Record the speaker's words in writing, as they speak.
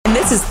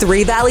This is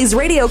Three Valleys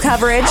radio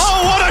coverage.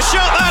 Oh, what a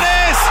shot that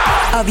is!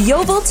 Of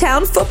Yeovil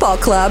Town Football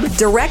Club,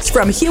 direct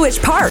from Hewitt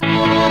Park. The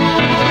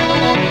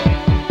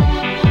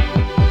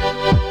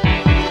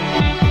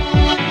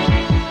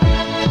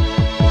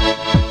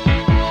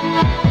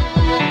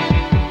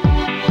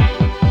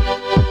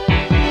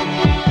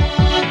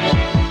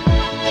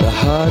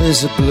heart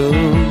is a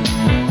balloon,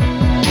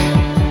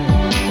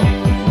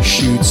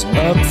 shoots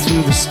up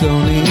through the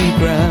stony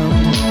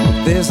ground,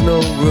 but there's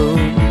no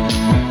room,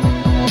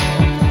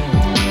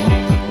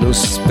 no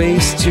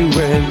space to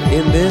rent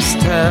in this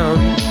town.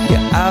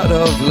 You're out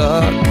of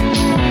luck,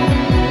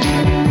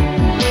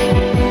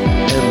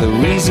 and the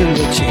reason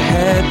that you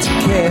had to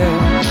care,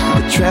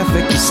 the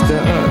traffic is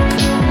stuck,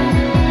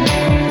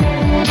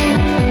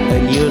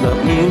 and you're not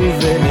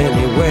moving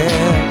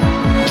anywhere.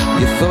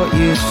 You thought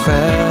you'd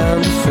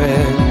found a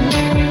friend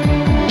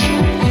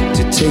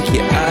to take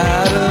you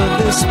out of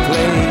this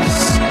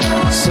place,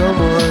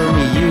 someone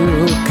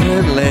you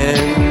can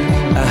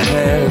lend a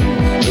hand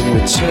in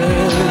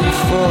return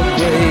for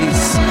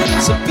grace.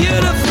 It's a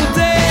beautiful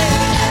day,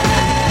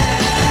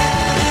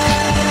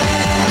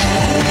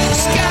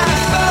 sky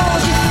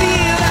falls, you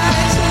feel like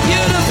it's a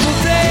beautiful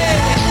day,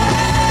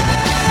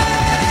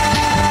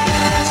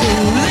 so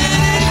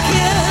let it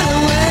get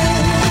away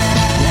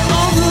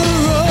on the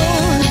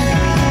road.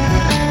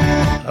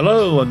 Hello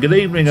and good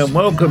evening and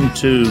welcome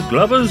to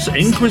Glover's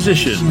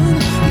Inquisition.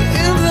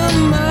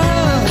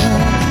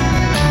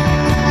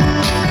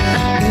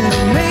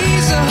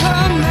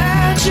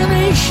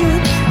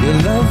 Your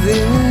love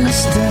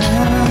is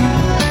down,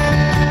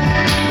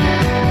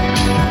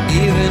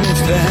 even if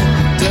that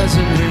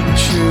doesn't ring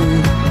true.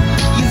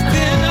 You've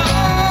been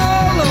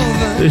all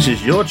over. This is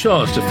your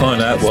chance to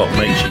find out what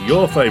makes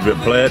your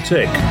favourite player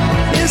tick.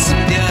 It's a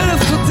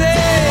beautiful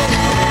day,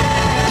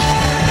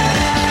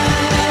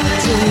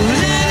 so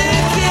let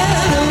it get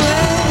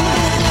away.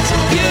 It's a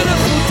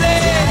beautiful day.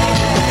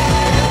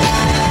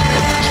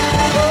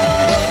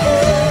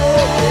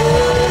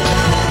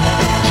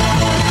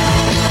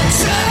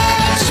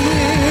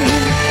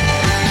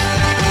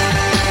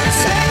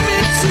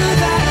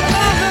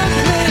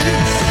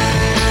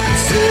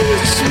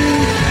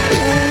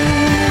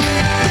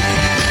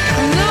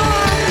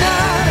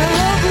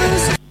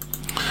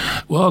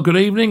 Well, good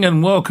evening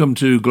and welcome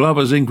to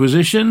Glover's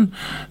Inquisition.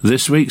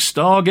 This week's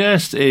star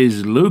guest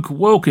is Luke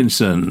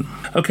Wilkinson.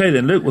 Okay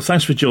then, Luke, well,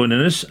 thanks for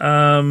joining us.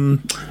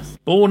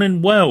 Born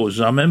in Wales.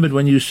 I remembered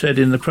when you said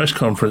in the press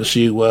conference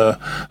you were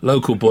a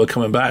local boy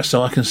coming back,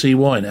 so I can see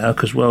why now,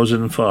 because Wales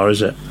isn't far,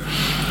 is it?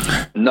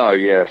 No,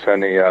 yeah, it's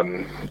only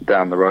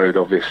down the road,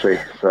 obviously.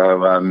 So,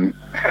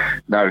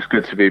 no, it's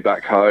good to be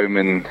back home,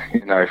 and,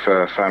 you know,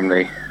 for a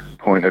family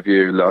point of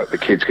view, like, the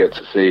kids get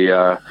to see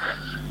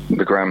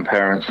the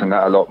grandparents and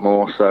that a lot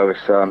more, so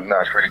it's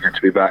really good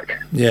to be back.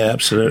 Yeah,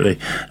 absolutely.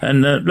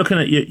 And looking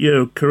at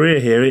your career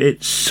here,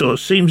 it sort of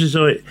seems as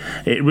though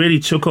it really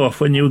took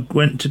off when you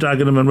went to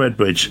Dagenham and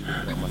Redbridge.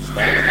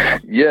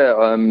 Yeah,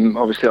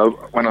 obviously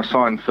when I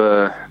signed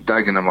for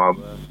Dagenham,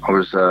 I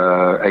was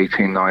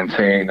 18,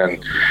 19, and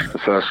the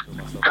first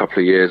couple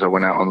of years I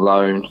went out on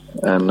loan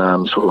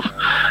and sort of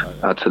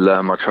had to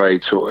learn my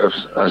trade sort of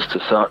as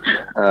to such.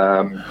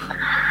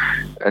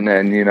 And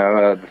then, you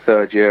know, the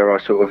third year I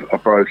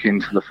broke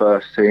into the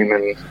first team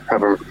and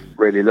haven't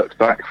really looked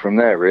back from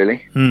there,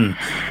 really.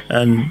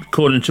 And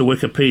according to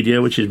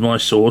Wikipedia, which is my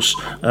source,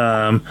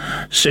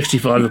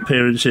 65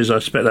 appearances, I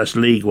expect that's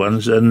league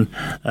ones, and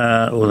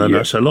although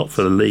that's a lot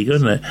for the league,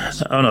 isn't it?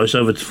 Oh no, it's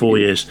over 4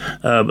 years.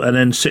 And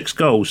then 6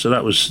 goals, so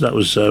that was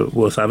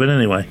worth having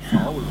anyway.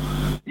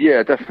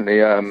 Yeah,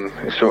 definitely. I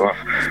sort of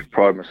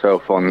pride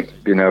myself on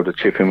being able to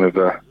chip in with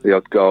the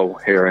odd goal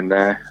here and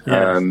there.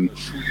 Yeah.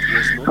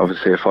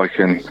 Obviously, if I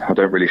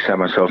don't really set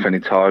myself any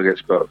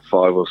targets, but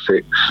 5 or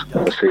 6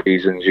 a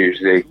season is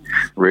usually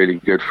really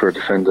good for a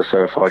defender.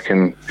 So if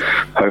hopefully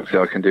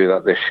I can do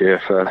that this year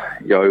for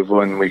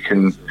Yeovil, and we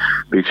can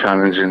be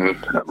challenging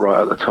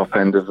right at the top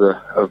end of the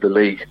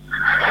league.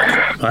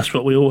 That's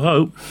what we all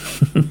hope.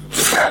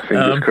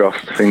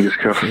 Fingers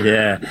crossed.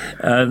 Yeah.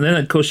 And then,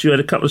 of course, you had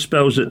a couple of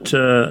spells at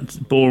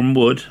Boreham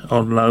Wood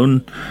on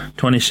loan,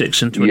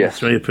 26 and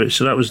 23. Yes.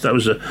 So that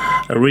was a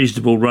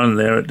reasonable run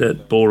there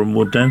at Boreham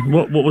Wood then.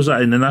 What was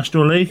that in the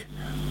National League?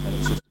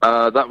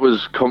 That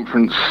was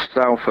Conference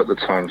South at the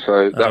time,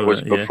 so that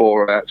was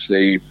before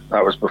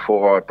that was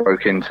before I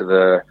broke into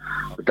the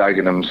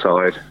Dagenham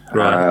side.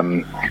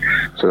 Right.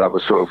 So that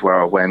was sort of where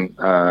I went.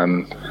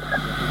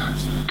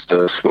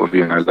 Sort of,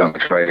 you know, learn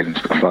trade and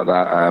stuff like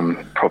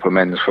that, proper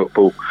men's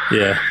football.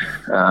 Yeah.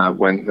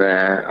 Went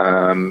there,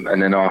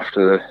 and then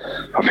after,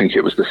 I think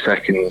it was the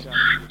second,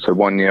 so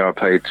 1 year I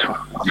played,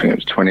 I think it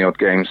was 20 odd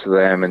games for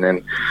them, and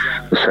then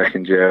the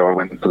second year I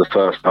went for the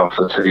first half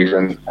of the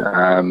season,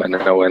 and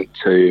then I went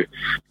to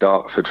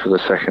Dartford for the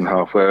second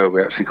half, where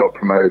we actually got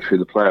promoted through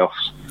the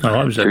playoffs to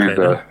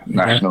the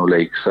National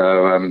League.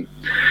 So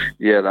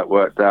that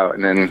worked out,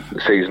 and then the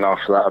season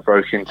after that I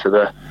broke into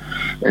the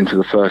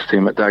first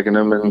team at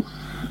Dagenham, and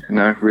you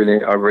know,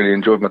 I really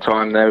enjoyed my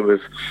time there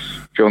with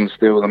John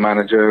Steele, the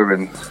manager,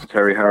 and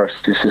Terry Harris,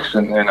 the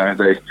assistant,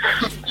 they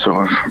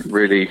sort of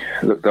really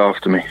looked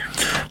after me.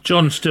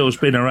 John Steele's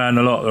been around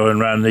a lot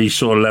around these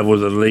sort of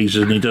levels of the leagues,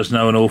 and he does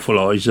know an awful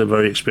lot. He's a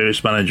very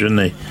experienced manager, isn't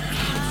he?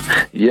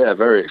 Yeah,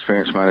 very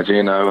experienced manager.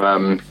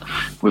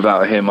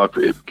 Without him,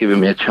 given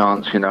me a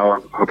chance, I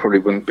probably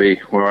wouldn't be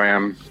where I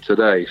am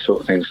today, sort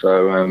of thing.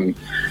 So,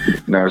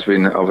 it's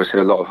been obviously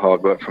a lot of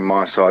hard work from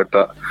my side,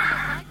 but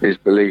his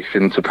belief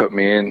to put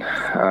me in,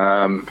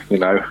 at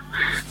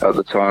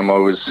the time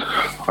I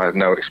had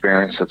no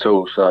experience at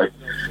all. So,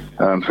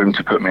 for him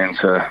to put me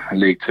into a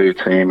League Two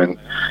team and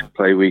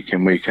play week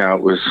in, week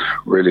out was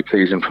really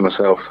pleasing for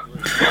myself.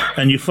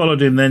 And you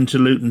followed him then to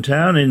Luton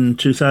Town in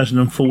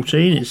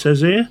 2014, it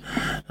says here.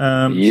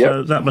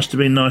 So that must have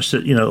been nice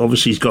that,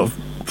 obviously he's got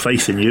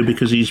faith in you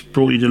because he's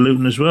brought you to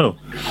Luton as well.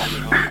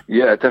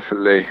 Yeah,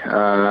 definitely.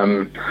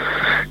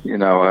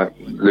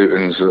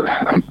 Luton's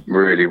a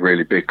really,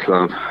 really big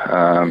club,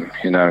 and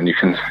you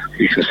can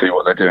see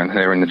what they're doing.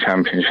 They're in the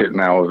Championship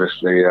now,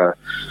 obviously,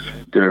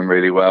 doing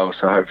really well,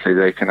 so hopefully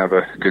they can have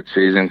a good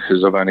season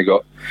because I've only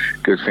got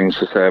good things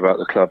to say about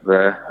the club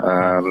there.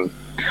 I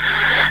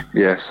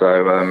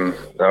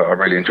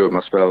really enjoyed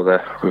my spell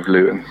there with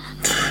Luton.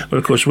 Well,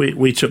 of course,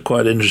 we took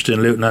quite an interest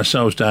in Luton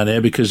ourselves down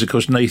here because, of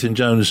course, Nathan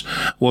Jones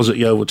was at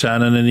Yeovil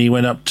Town and then he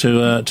went up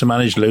to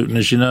manage Luton,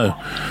 as you know.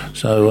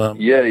 So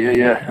he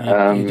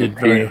did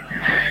very.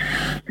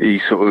 He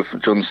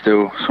John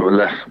Steele sort of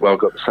left. Well,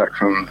 got the sack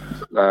from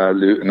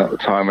Luton at the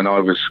time when I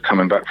was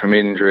coming back from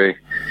injury,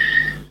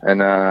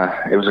 and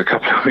it was a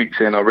couple of weeks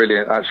in. I really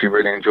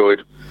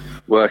enjoyed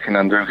working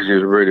under him because he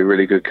was a really,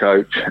 really good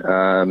coach,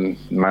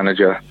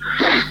 manager.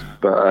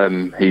 But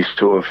he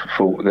sort of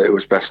thought that it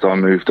was best I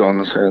moved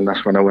on, and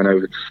that's when I went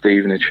over to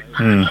Stevenage.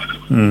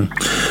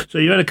 So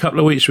you had a couple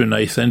of weeks with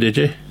Nathan, did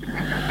you?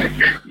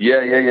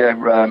 Yeah.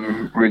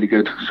 Really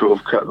good.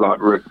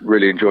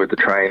 Really enjoyed the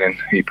training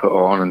he put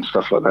on and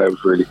stuff like that. It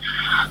was really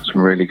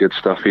some really good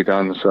stuff he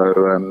done.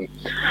 So,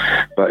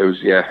 but it was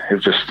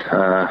just.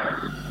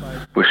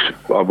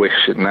 I wish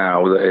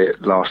now that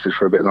it lasted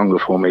for a bit longer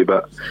for me,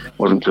 but it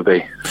wasn't to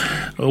be.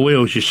 Well, we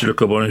always used to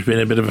look upon him as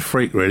being a bit of a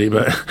freak, really,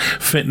 but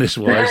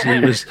fitness-wise,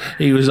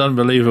 he was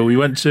unbelievable. We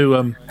went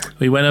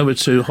over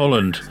to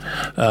Holland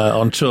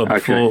on tour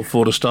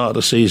before the start of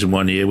the season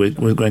one year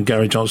when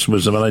Gary Johnson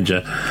was the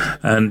manager,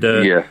 and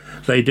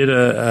they did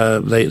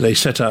they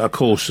set out a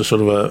course, a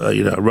sort of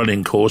a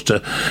running course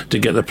to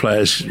get the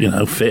players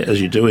fit as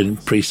you do in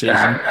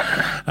pre-season,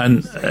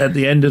 and at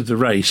the end of the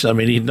race, I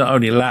mean, he not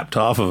only lapped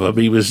half of them,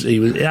 he was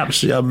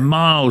absolutely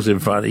miles in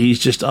front. He's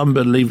just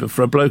unbelievable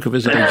for a bloke of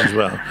his age as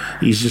well.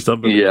 He's just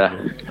unbelievable. Yeah.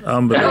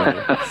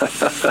 Unbelievable.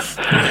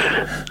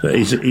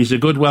 He's a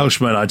good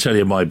Welshman, I tell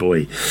you, my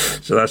boy.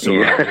 So that's all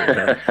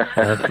right.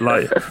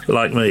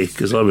 Like me,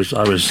 because I was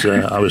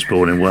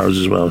born in Wales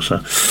as well. So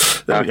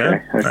there we go.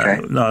 Okay.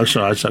 No,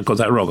 sorry, I got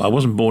that wrong. I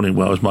wasn't born in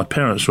Wales. My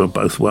parents were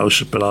both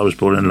Welsh, but I was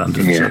born in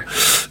London. Yeah.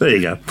 So there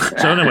you go.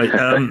 So anyway,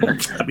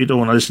 hope you don't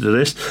want to listen to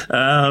this.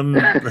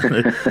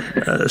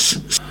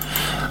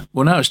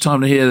 Well, now it's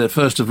time to hear the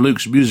first of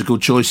Luke's musical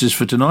choices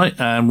for tonight,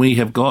 and we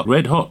have got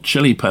Red Hot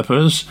Chili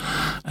Peppers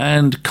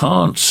and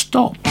Can't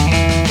Stop.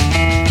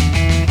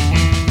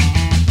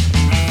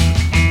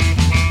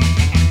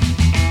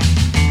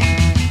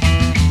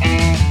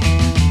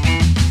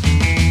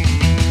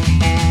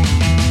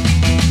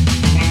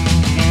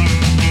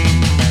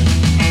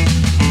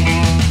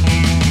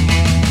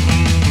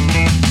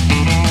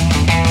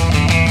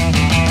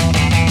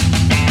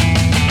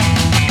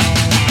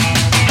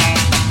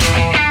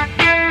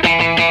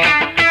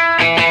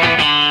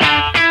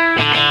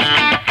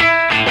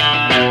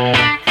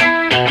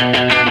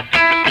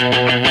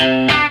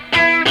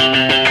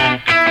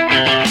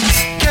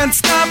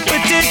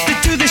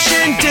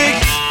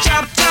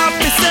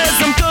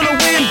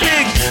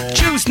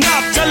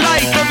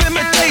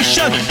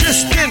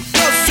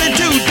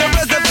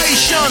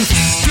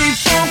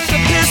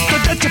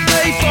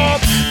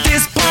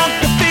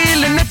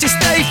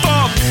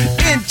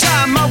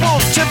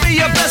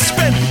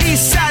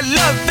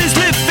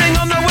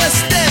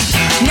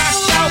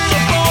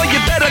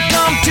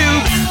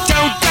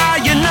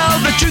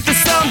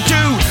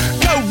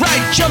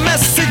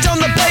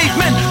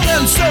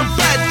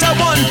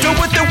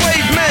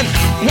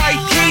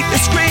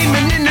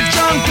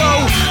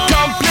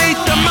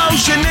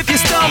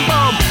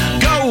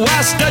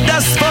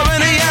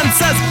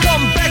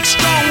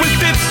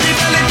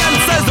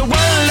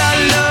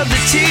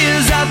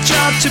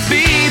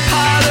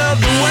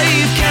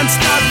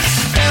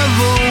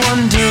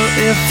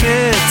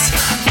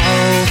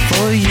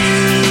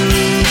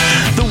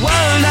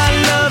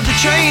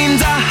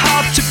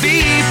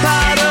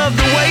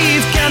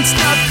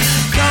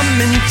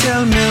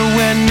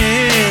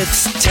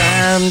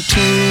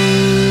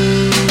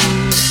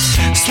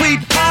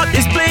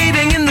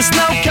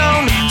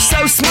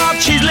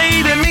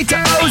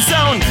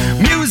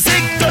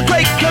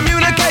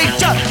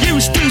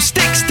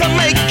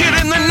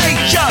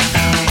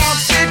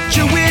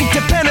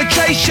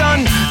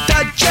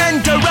 The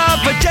gender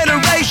of a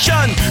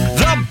generation,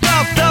 the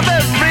birth of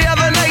every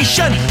other nation.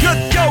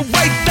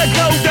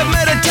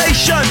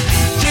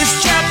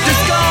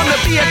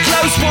 be a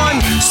close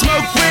one.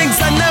 Smoke rings,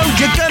 I know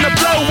you're gonna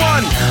blow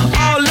one.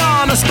 All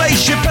on a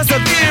spaceship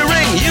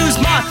persevering. Use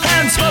my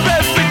hands for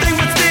everything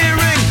but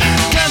steering.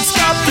 Can't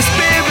stop the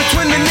spirits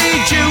when they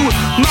need you.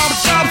 Mob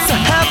tops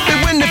are happy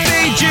when they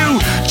feed you.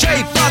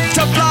 J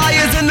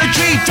butterflies in the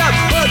treetop.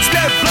 Birds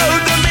that flow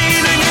the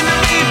meaning in the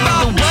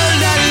bebop. The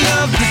world I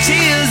love, the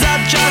tears I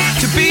drop.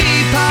 To be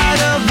part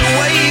of the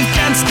wave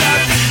can't stop.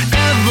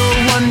 Ever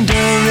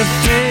wonder if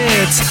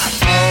it's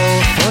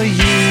all for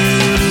you?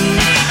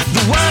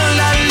 The world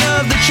I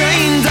love, the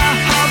trains I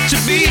hop. To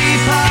be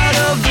part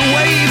of the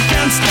wave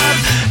can't stop.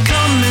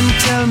 Come and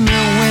tell me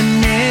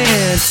when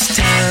it's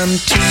time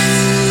to.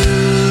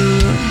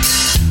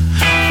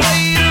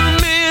 Wait a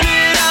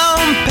minute,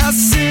 I'm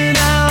passing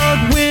out,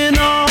 win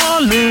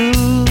or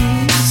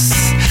lose,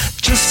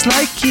 just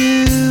like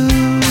you.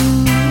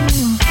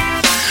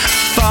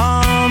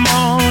 Far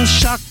more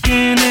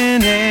shocking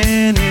than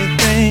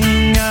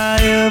anything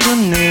I ever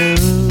knew.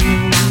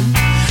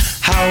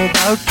 How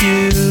about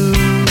you?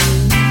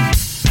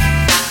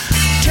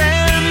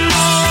 10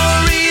 more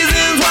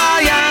reasons why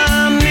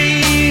I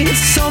need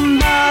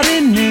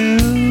somebody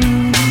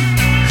new,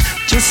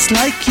 just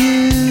like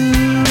you.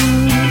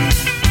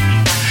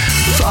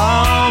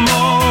 Far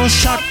more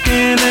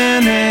shocking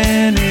than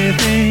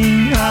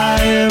anything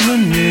I ever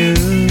knew.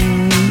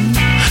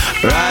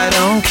 Right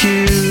on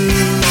cue.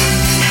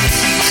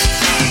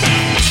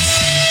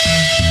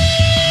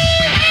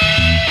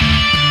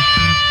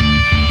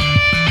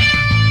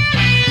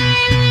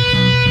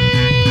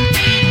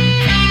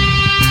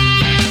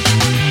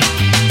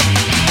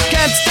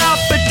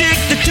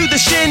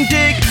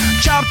 Shindig,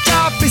 chopped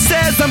off, he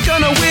says I'm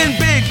gonna win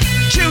big.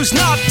 Choose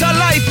not a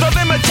life of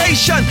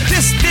imitation.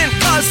 Distant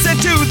us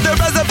into the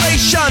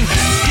reservation.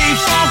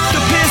 Defunct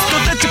the pistol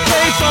that you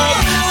pay for.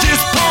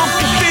 Dispunk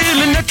the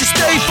feeling that you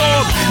stay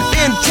for.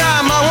 In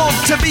time I want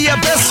to be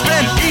your best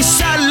friend.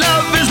 Eastside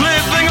love is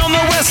living on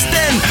the west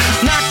end.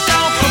 Knocked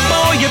out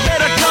before you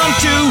better come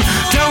to.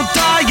 Don't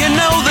die, you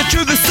know the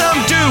truth is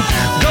some do.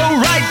 Go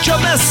write your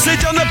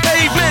message on the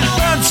pavement.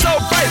 Burn so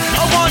bright,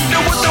 I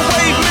wonder what the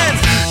wave meant.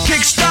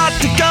 Kickstart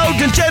the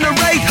golden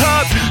generate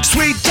hub.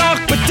 Sweet talk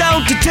but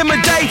don't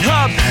intimidate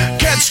hub.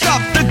 Can't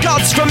stop the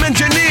gods from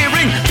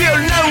engineering. Feel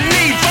no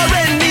need for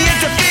any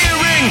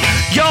interfering.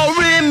 Your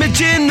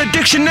image in the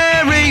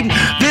dictionary.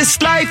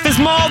 This life is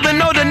more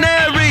than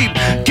ordinary.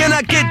 Can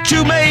I get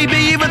you maybe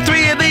even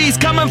 3 of these?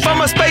 Coming from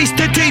a space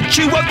to teach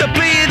you of the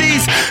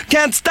Pleiades.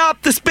 Can't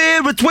stop the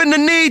spirits when they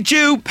need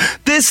you.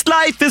 This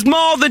life is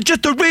more than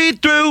just a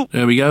read through.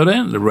 There we go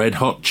then, the Red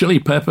Hot Chili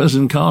Peppers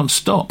and Can't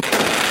Stop.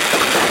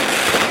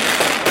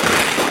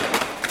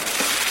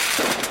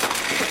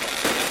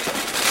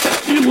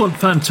 You want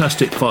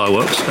fantastic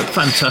fireworks at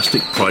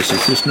fantastic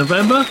prices this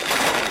November?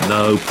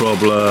 No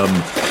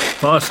problem.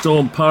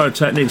 Firestorm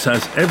Pyrotechnics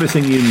has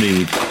everything you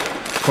need.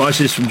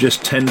 Prices from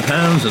just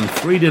 £10 and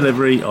free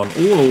delivery on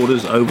all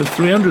orders over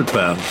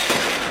 £300.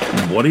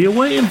 What are you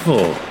waiting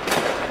for?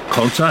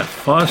 Contact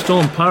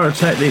Firestorm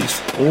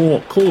Pyrotechnics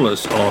or call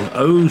us on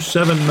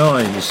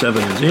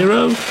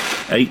 07970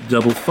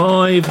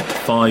 855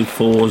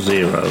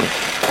 540.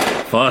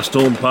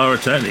 Firestorm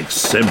Pyrotechnics,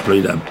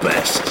 simply the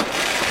best.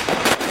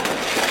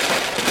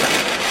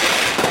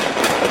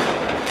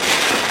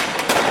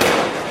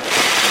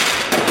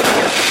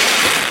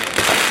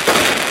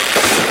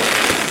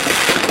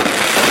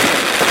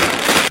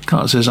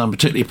 Can't say I'm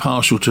particularly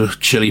partial to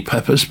chili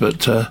peppers,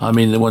 but I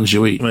mean the ones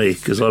you eat. Me,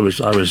 because I was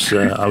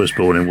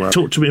born in Wales.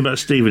 Talk to me about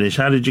Stevenage.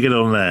 How did you get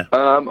on there?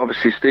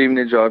 Obviously,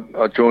 Stevenage.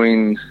 I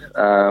joined.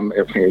 I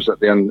think it was at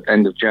the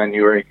end of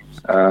January.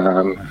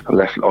 I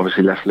left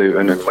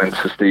Luton and went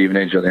to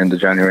Stevenage at the end of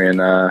January.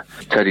 And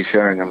Teddy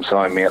Sheringham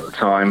signed me at the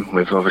time.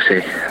 With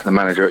obviously the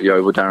manager at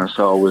Yeovil, Darren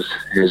Sarll, was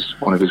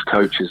one of his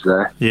coaches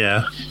there.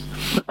 Yeah.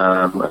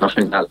 And I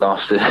think that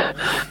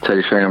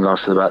Teddy Sheringham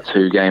lasted about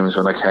 2 games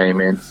when I came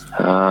in.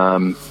 I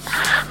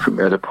think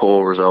we had a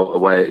poor result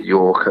away at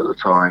York at the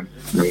time.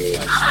 And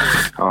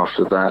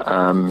after that,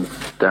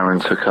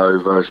 Darren took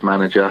over as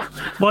manager.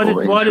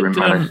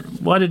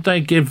 Why did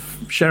they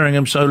give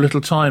Sheringham so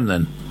little time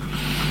then?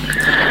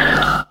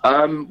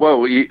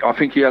 I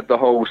think he had the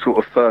whole sort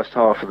of first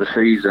half of the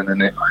season,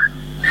 and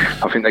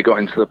I think they got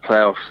into the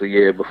playoffs the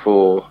year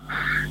before,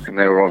 and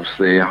they were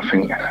obviously, I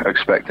think,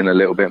 expecting a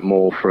little bit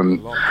more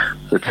from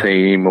the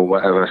team or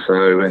whatever.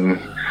 So, and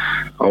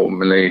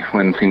ultimately,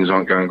 when things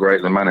aren't going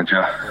great, the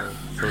manager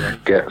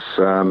gets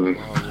the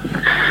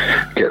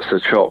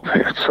chop,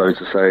 so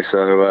to say.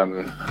 So,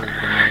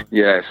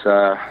 yes,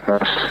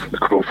 that's the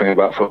cool thing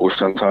about football.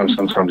 Sometimes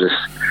it's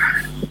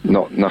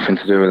nothing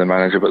to do with the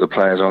manager, but the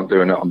players aren't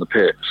doing it on the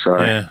pitch. So,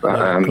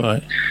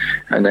 right.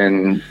 And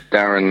then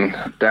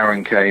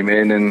Darren came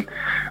in, and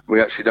we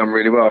actually done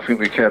really well. I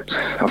think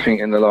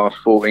in the last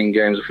 14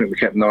 games, I think we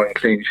kept 9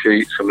 clean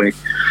sheets, and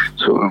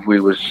we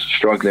was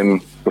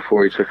struggling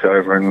before he took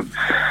over, and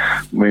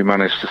we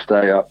managed to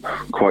stay up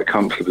quite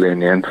comfortably in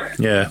the end.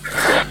 Yeah.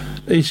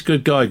 He's a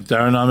good guy,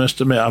 Darren. I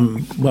must admit,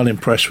 I'm well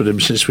impressed with him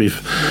since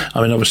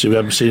obviously we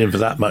haven't seen him for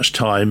that much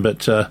time,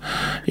 but,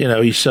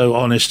 he's so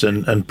honest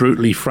and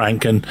brutally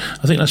frank, and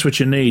I think that's what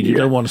you need. You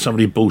don't want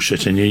somebody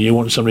bullshitting you. You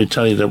want somebody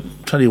to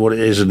tell you what it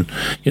is, and,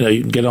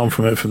 you can get on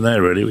from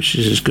there, really, which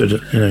is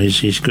good.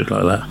 He's good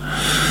like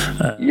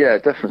that. Yeah,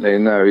 definitely.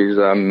 No, he's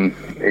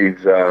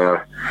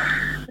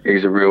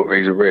a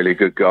really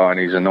good guy, and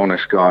he's an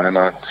honest guy, and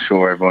I'm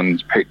sure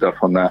everyone's picked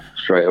up on that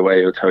straight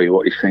away. He'll tell you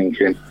what he's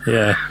thinking.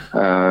 Yeah.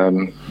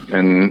 And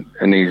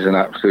he's an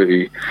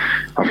absolutely,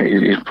 I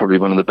think he's probably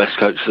one of the best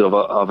coaches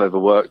I've ever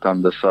worked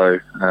under. So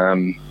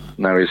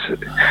he's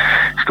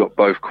got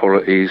both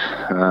qualities,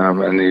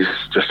 and he's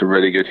just a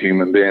really good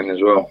human being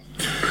as well.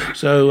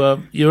 So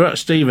you're at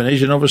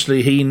Stevenage, and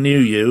obviously he knew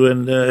you,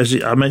 and as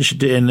I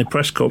mentioned it in the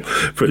press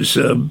conference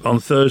on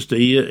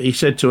Thursday, he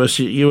said to us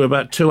you were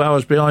about 2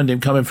 hours behind him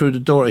coming through the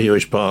door at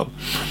Hewish Park.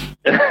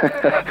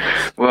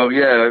 Well,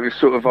 yeah, it was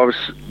sort of, I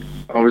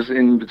was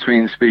in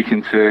between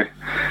speaking to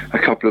a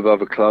couple of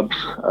other clubs.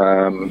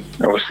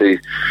 Obviously,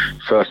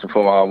 first and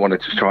foremost, I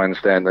wanted to try and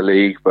stay in the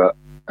league, but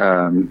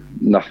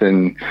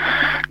nothing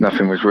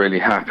was really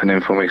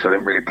happening for me, so I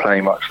didn't really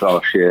play much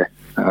last year.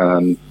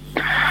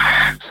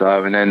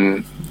 And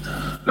then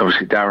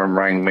obviously Darren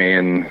rang me,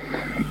 and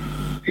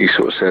he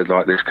sort of said,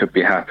 like, this could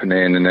be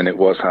happening, and then it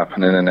was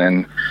happening, and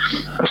then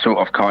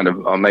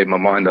I made my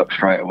mind up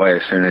straight away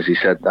as soon as he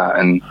said that,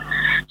 and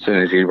as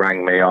soon as he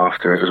rang me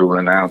after it was all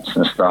announced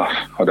and stuff,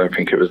 I don't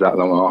think it was that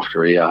long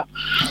after it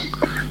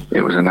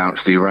was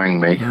announced he rang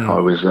me. I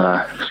was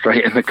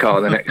straight in the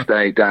car the next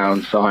day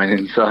down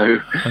signing. So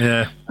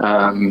but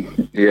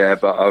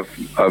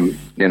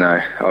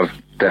I've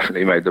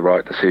definitely made the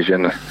right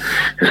decision.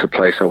 It's a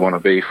place I want to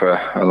be for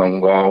a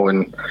long while,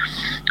 and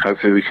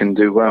hopefully we can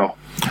do well.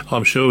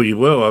 I'm sure you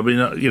will. I mean,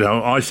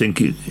 I think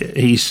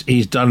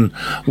he's done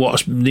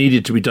what's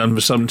needed to be done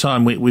for some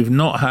time. We've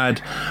not had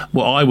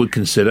what I would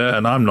consider,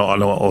 and I'm not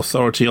an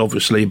authority,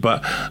 obviously,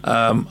 but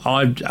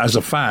as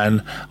a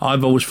fan,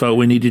 I've always felt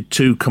we needed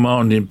two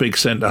commanding big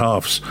centre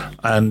halves,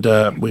 and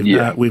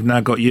we've now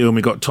got you, and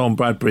we've got Tom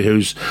Bradbury,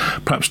 who's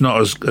perhaps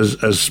not as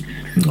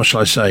what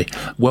shall I say,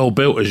 well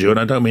built as you, and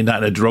I don't mean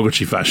that in a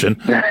derogatory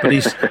fashion, but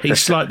he's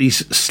slightly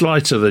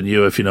slighter than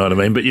you, if you know what I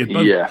mean. But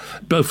you're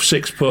both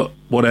 6 foot.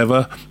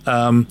 Whatever,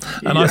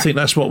 I think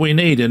that's what we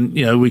need, and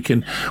we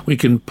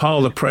can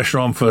pile the pressure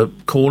on for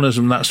corners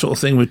and that sort of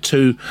thing with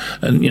two,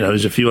 and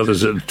there's a few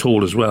others that are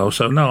tall as well.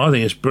 So no, I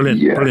think it's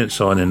brilliant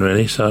signing,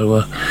 really.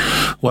 So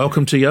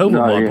welcome to Yeovil,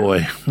 my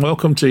boy.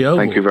 Welcome to Yeovil.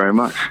 Thank you very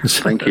much.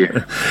 Thank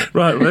you.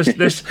 Right,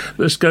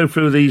 let's go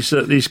through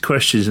these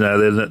questions now.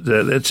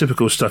 They're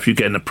typical stuff you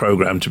get in the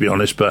programme, to be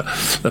honest, but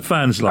the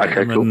fans like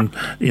them, cool. And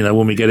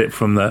when we get it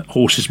from the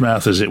horse's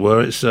mouth, as it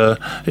were, it's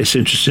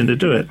interesting to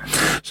do it.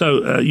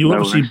 So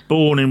you obviously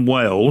born in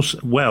Wells,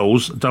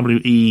 Wells,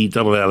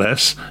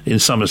 in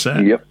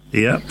Somerset. Yep.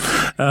 Yeah.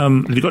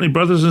 Have you got any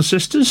brothers and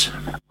sisters?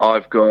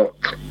 I've got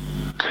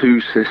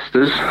 2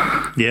 sisters.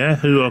 Yeah,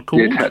 who are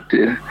called?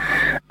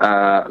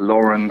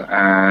 Lauren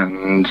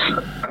and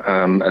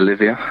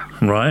Olivia.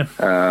 Right.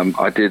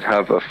 I did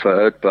have a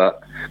third,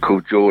 but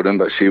called Jordan,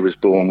 but she was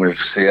born with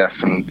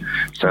CF and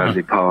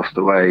sadly passed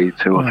away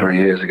 2 or 3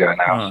 years ago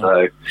now.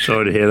 So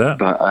sorry to hear that.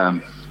 But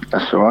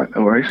that's all right,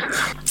 no worries.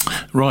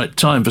 Right,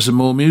 time for some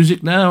more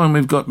music now, and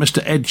we've got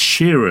Mr. Ed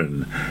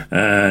Sheeran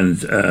and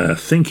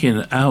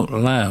Thinking Out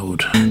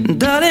Loud.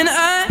 Darling,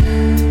 I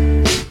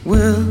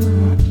will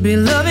be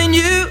loving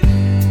you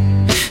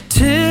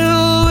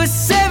till we're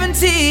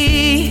 70.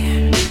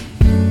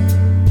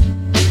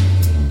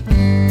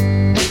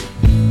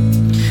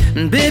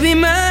 And baby,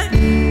 my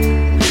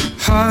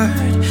heart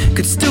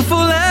could still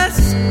fall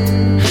as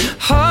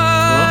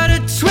hard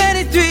at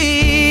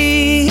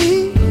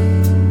 23.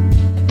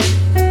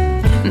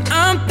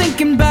 I'm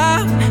thinking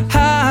about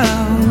how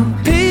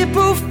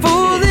people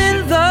fall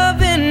in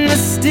love in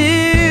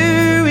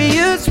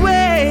mysterious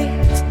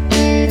ways.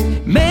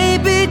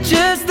 Maybe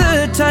just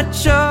the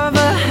touch of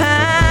a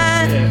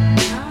hand.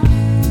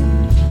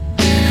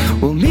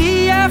 Well,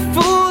 me, I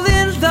fall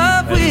in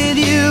love with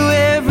you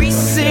every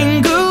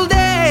single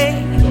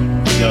day.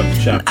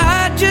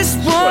 I just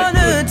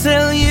wanna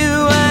tell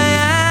you I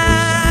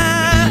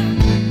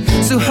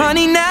am. So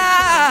honey,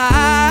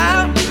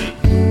 now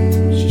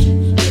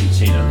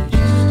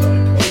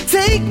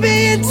take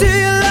me into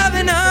your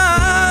loving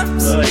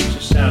arms. Well, he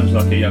just sounds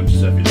like a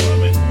youngster, if you know what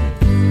I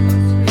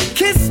mean.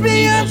 Kiss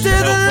me under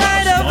the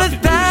light of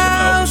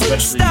 1,000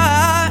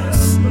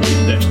 stars. For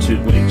the next 2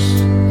 weeks.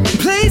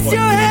 Place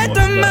your head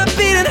on my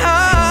beating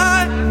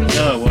heart.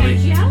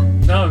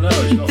 No, no,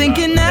 it's not.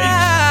 Thinking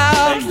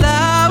out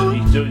loud,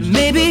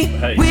 maybe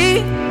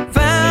we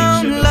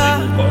found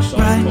love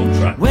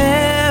right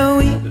where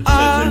we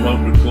are. They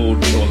won't record,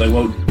 or they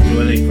won't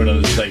do anything for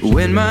another station.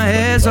 When my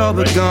hair's all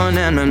but gone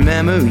and my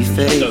memory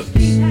fades,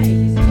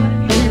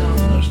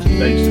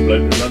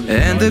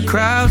 and the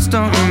crowds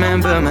don't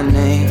remember my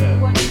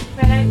name.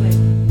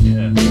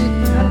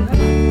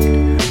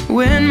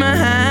 When my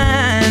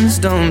hands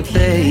don't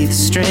play the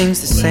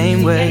strings the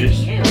same way,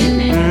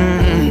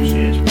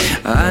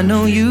 I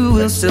know you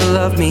will still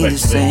love me the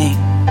same.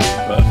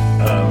 But,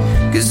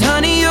 'Cause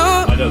honey,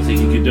 I don't think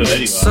you can do it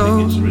anyway. I so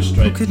think it's a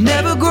restraint. could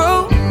never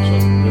grow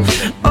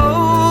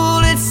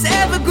old, it's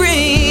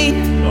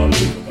evergreen.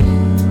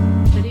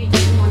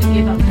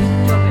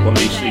 Well,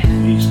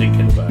 he's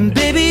thinking about it.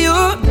 Baby,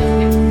 your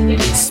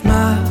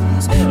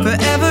smile's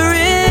forever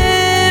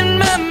in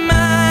my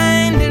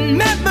mind and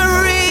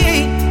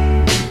memory.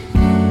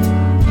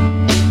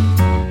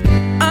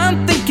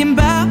 I'm thinking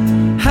about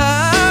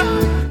how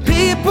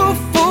people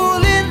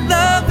fall in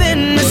love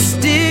in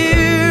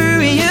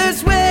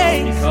mysterious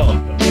ways.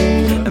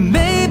 And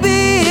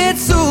maybe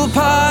it's all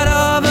part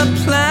of a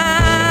plan.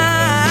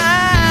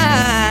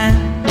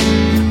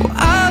 Well,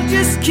 I'll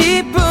just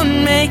keep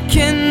on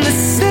making the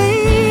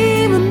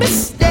same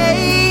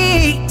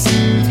mistakes,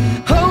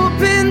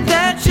 hoping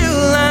that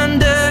you'll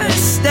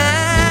understand.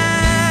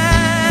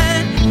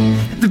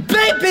 But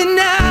baby,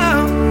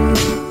 now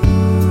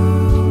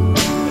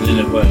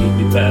Well, he'll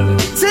be better than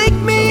take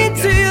me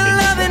into your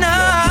loving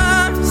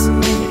arms.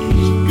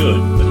 he's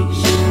good, but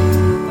he's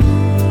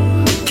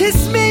Kiss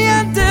me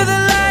under the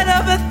light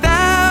of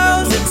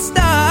 1,000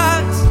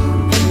 stars.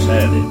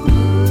 telling.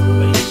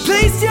 But he's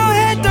Place your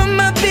head on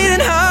my beating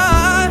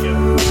heart.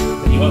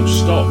 he won't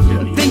stop. You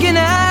know, he's Thinking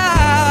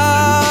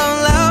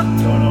out loud,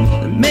 going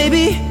on.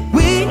 maybe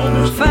we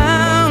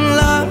found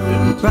love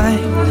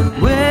right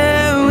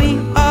where we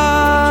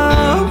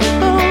are.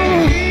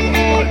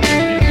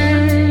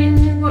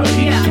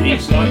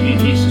 He's like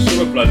he's the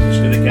sort of bloke that's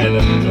going to get a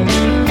little job.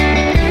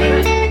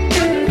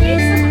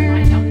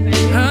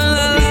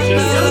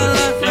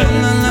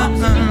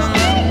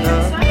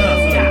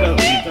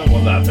 You don't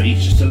want that, but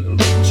he's just a little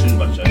bit too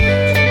much.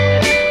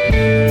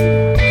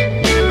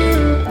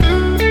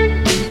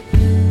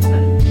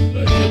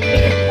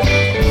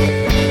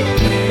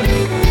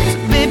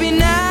 Baby,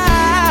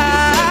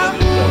 now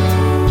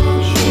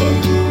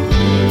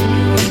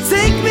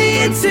take me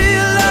into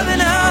your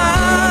loving arms.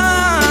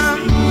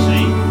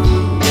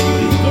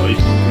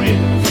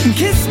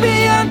 Kiss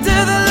me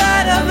under the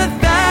light of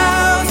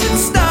 1,000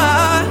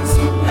 stars.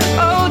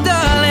 Oh,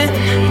 darling,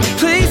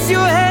 place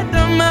your head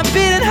on my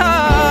beating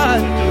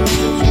heart.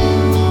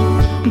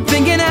 I'm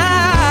thinking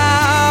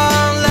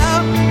out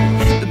loud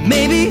that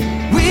maybe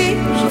we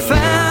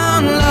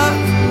found love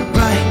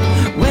right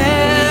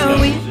where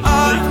we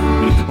are.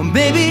 Well,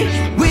 maybe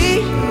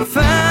we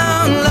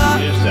found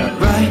love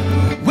right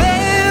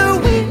where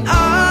we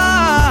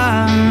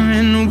are.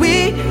 And we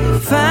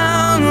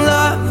found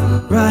love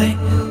right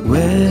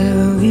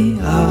where we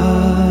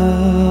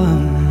are.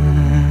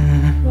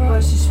 Well, I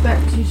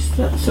suspect you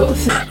that sort of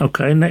thing.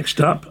 Okay, next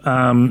up,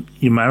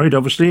 you're married,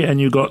 obviously, and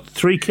you've got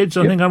 3 kids,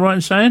 I think I'm right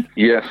in saying?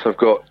 Yes, I've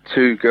got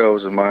 2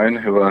 girls of mine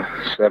who are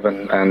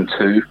 7 and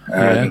 2,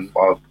 and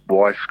my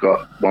wife's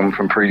got one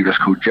from previous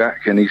called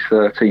Jack, and he's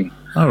 13.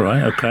 All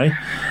right, okay.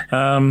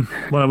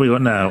 What have we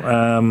got now?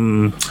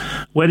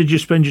 Where did you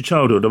spend your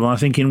childhood? Am I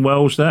thinking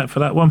Wales for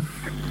that one?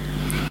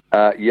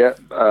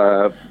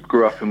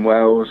 Grew up in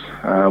Wales,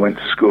 went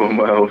to school in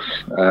Wales.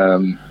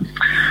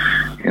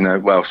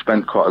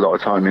 Spent quite a lot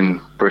of time in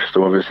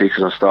Bristol, obviously,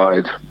 because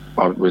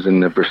I was in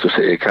the Bristol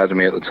City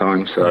Academy at the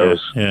time, so I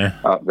was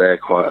up there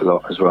quite a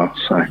lot as well.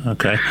 So,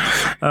 okay.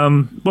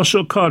 What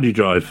sort of car do you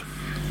drive?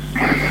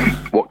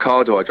 What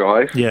car do I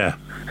drive? Yeah.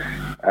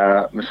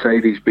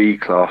 Mercedes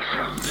B-Class.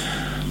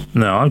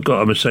 No, I've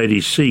got a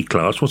Mercedes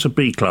C-Class. What's a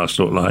B-Class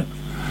look like?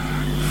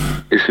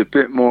 It's a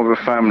bit more of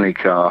a family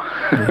car.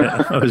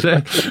 Yeah. Oh, is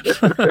it?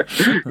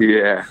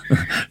 Yeah.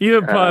 You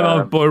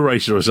apply a boy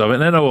racer or something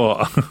then, or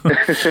what?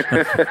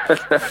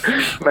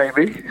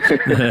 Maybe.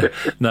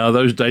 No,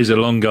 those days are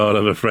long gone,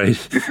 I'm afraid.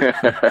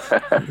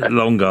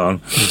 Long gone.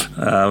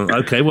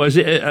 Okay, well, is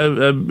it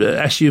a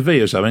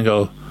SUV or something?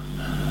 Or?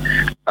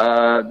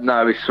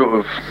 No, it's sort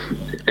of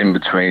in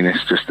between.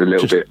 It's just a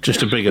little bit.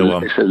 Just a bigger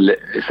one. It's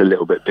a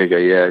little bit bigger,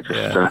 yeah.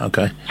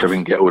 Okay. So we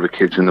can get all the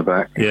kids in the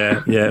back.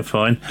 Yeah,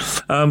 fine.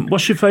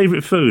 What's your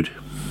favourite food?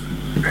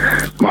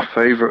 My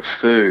favourite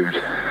food?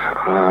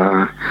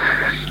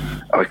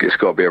 It's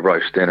got to be a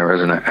roast dinner,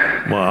 isn't it?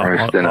 Well,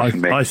 roast dinner for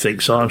me. I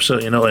think so. I'm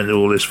certainly not into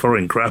all this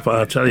foreign crap,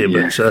 I'll tell you.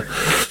 But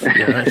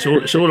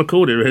it's all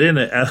according, really, isn't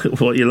it?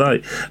 What you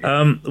like.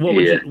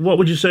 What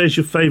would you say is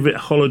your favourite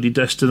holiday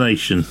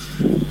destination?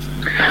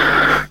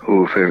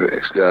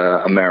 Favourite?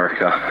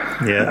 America.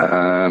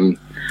 Yeah.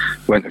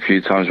 Went a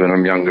few times when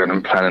I'm younger, and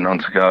I'm planning on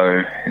to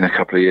go in a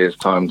couple of years'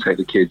 time. Take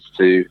the kids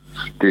to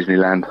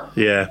Disneyland.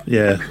 Yeah,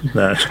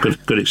 that's a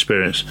good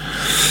experience.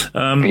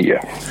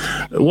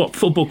 What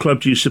football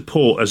club do you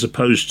support as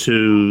opposed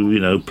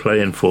to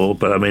playing for?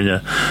 But I mean,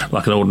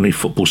 like an ordinary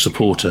football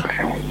supporter.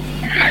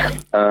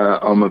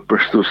 I'm a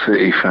Bristol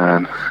City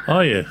fan.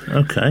 Are you?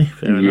 Okay,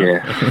 fair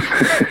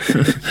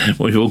enough.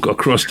 Well, you've all got a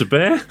cross to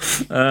bear.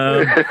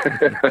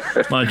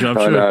 Mind you,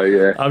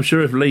 I'm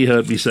sure if Lee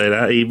heard me say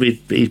that,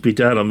 he'd be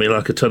down on me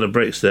like a ton of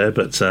bricks there.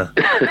 But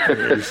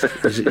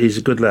he's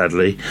a good lad,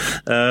 Lee.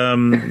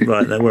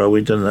 Right now, where are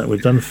we done that?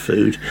 We've done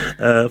food.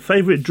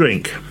 Favourite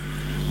drink?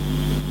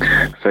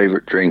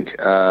 Favourite drink?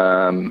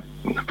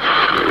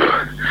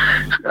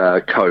 It's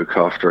Coke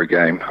after a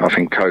game. I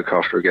think Coke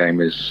after a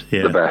game is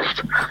the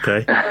best.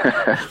 Okay,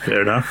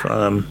 fair enough.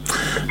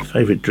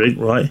 Favourite drink,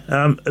 right?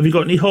 Have you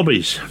got any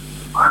hobbies?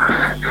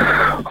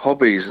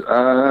 Hobbies?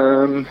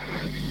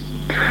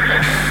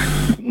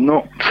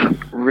 Not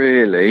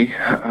really.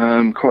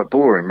 Quite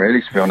boring,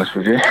 really, to be honest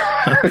with you.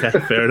 Okay,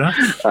 fair enough.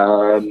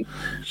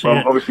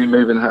 Well, obviously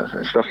moving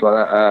and stuff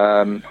like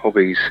that.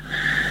 Hobbies.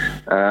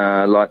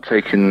 Like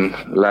taking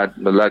the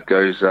lad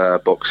goes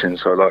boxing,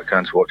 so I like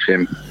going to watch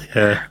him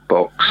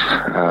box.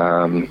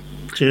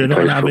 So you're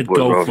not an avid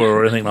golfer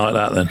or anything like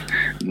that, then?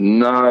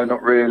 No,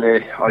 not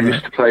really. I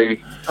used to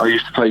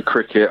play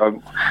cricket. I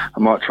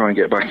might try and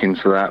get back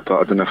into that, but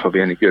I don't know if I'll be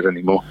any good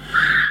anymore.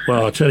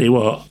 Well, I'll tell you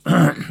what.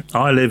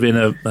 I live in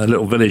a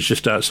little village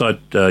just outside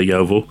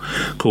Yeovil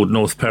called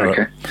North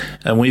Perrott,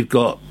 and we've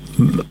got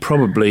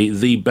probably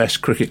the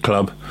best cricket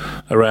club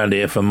around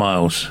here for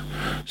miles.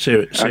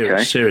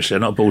 Seriously,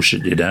 I'm not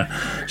bullshitting you now.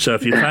 So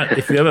if you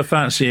ever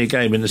fancy a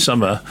game in the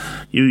summer,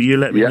 you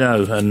let me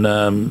know. And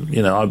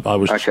I've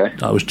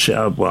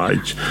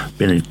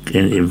been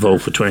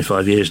involved for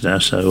 25 years now.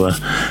 So,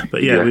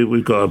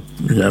 we've got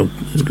a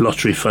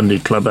lottery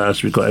funded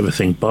clubhouse. We've got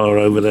everything, bar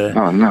over there.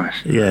 Oh,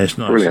 nice. Yeah, it's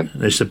nice. Brilliant.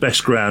 It's the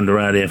best ground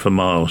around here for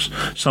miles.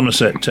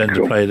 Somerset tend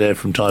to play there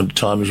from time to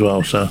time as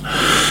well. So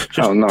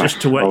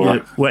just to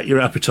whet your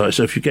appetite.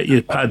 So if you get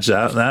your pads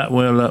out,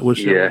 we'll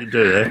see what you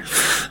do there.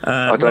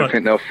 I don't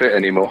think they'll fit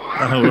anymore.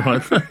 Oh,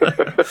 right.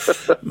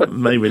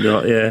 Maybe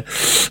not, yeah.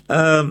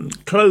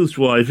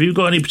 Clothes-wise, have you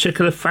got any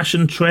particular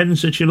fashion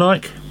trends that you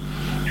like?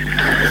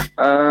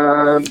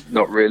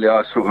 Not really.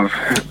 I sort of,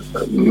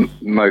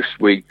 most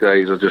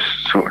weekdays I just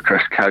sort of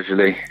dress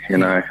casually,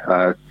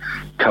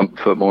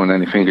 comfort more than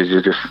anything, because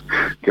you're just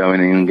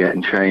going in and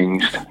getting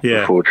changed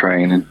before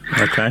training.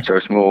 Okay. So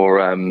it's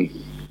more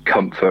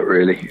comfort,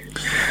 really.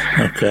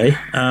 Okay.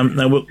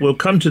 Now we'll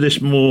come to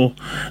this more.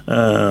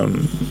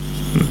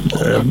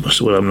 What's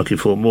the word I'm looking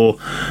for? More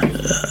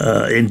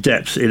in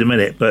depth in a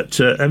minute. But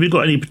have you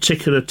got any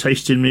particular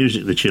taste in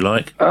music that you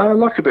like? I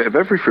like a bit of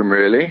everything,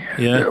 really.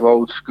 Yeah. A bit of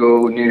old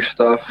school, new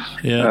stuff.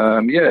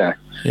 Yeah.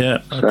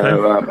 Yeah. Okay.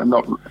 So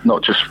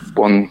not just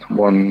one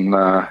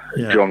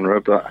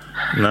genre, but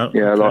I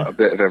like a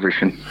bit of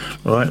everything.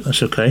 All right,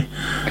 that's okay.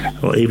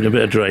 Or even a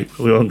bit of Drake.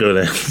 We won't go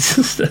there.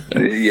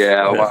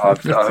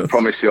 I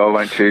promise you, I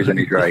won't choose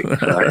any Drake.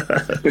 So.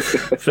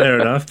 Fair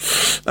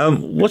enough.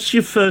 What's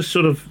your first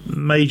sort of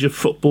major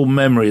football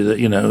memory that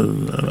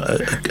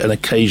an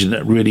occasion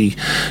that really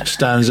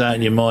stands out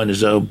in your mind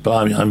as though,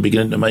 blimey, I'm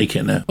beginning to make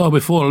it now? Well,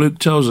 before Luke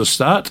tells us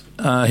that,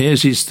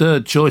 here's his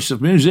third choice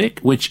of music,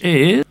 which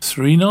is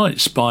 3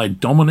 Nights by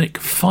Dominic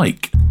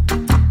Fike.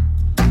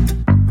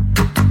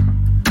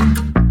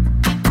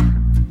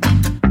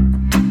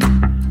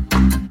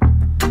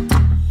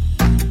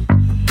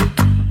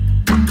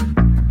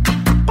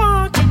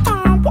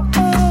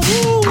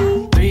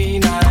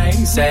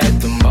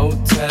 At the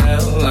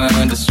motel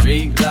under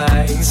street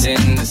lights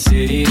in the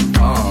city of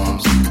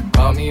palms.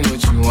 Call me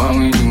what you want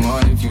when you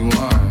want if you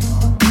want,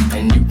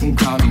 and you can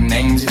call me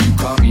names if you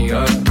call me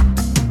up.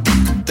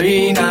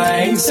 3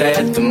 nights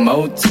at the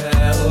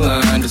motel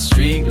under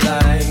street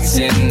lights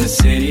in the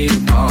city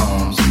of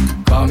palms.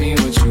 Call me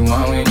what you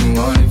want when you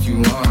want if you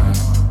want,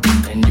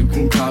 and you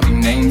can call me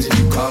names if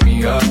you call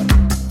me up.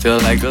 Feel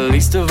like the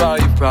least of all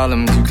your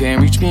problems. You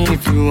can't reach me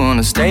if you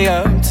wanna stay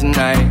up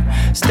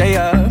tonight. Stay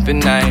up at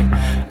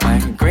night.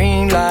 Like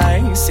green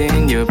lights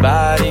in your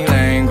body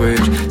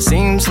language.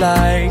 Seems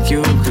like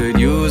you could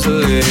use a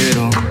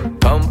little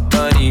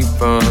company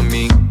from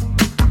me.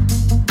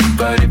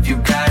 But if you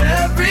got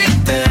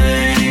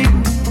everything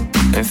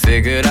and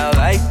figured out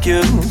like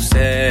you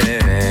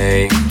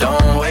say,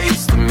 don't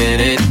waste a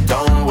minute,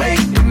 don't wait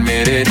a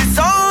minute. It's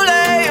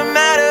only a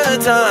matter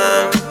of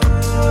time.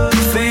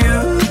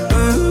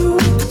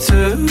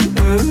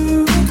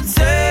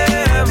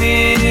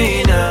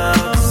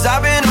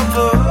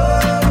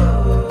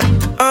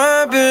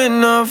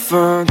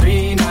 For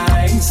 3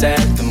 nights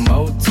at the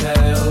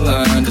motel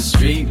under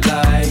street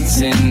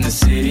lights in the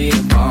city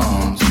of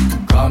palms.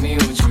 Call me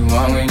what you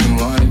want when you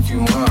want if you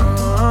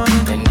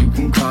want, and you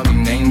can call me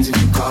names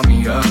if you call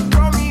me up.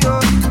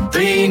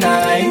 3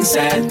 nights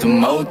at the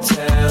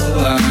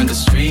motel under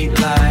street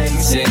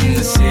lights in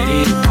the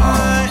city of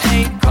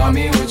palms. Call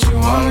me what you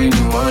want when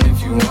you want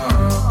if you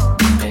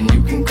want, and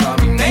you can call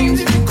me names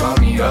if you call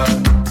me up.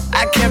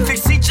 I can't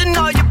fix each and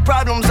all your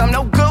problems. I'm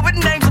no good with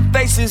names or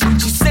faces.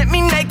 She sent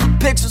me naked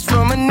pictures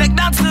from her neck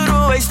down to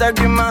the waist. I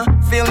get my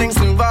feelings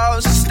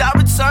involved. She stopped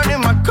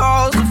returning my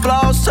calls. The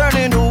flaws turn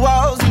into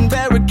walls and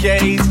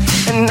barricades.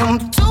 And I'm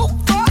too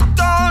far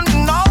gone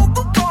in all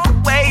the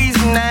wrong ways.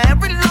 And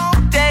every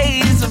long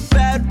day is a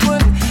bad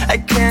one. I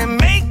can't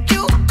make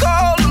you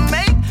call or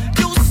make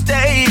you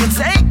stay or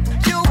take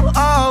you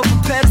off a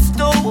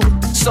pedestal.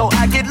 So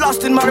I get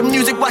lost in modern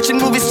music, watching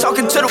movies,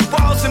 talking to the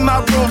walls in my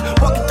room,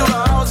 walking through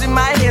the halls in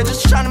my head,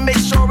 just trying to make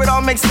sure it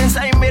all makes sense.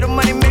 I ain't made of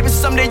money, maybe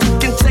someday you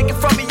can take it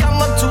from me.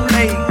 I'm up too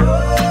late,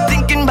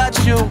 thinking about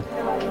you,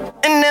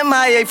 and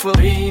MIA for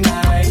 3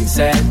 nights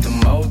at the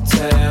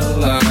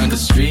motel under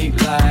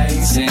street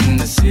lights lights in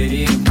the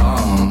city of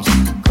palms.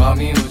 Call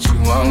me what you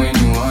want when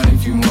you want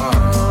if you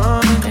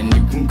want. And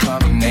you can call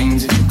me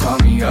names if you call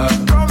me up.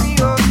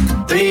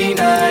 3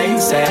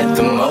 nights at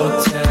the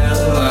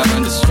motel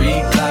under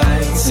street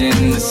lights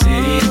in the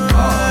city of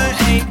palms.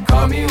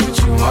 Call me what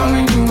you want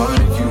when you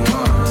want if you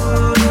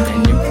want.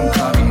 And you can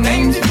call me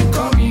names if you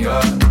call me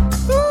up.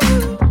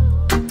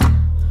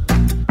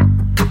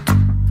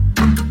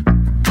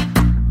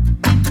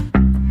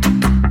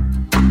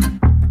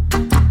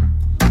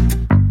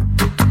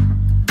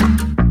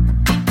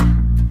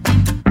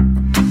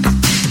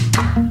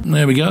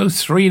 There we go.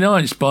 3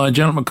 Nights by a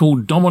gentleman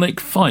called Dominic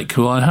Fike,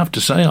 who I have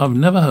to say I've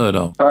never heard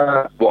of.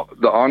 What,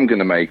 that I'm going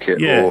to make it?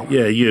 Yeah, or?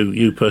 yeah,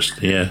 you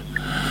personally, yeah.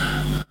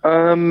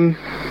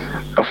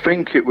 I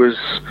think it was,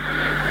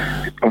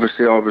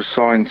 obviously I was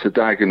signed to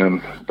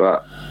Dagenham,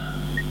 but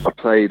I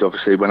played,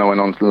 obviously, when I went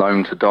on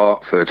loan to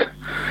Dartford.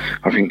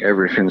 I think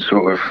everything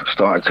sort of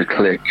started to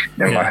click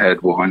in my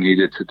head what I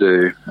needed to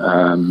do.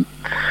 And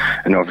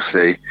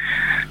obviously,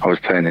 I was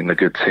playing in a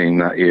good team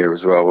that year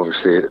as well,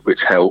 obviously,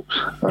 which helps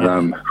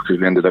because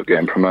we ended up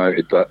getting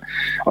promoted. But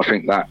I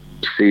think that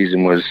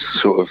season was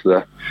sort of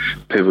the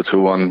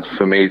pivotal one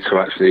for me to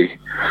actually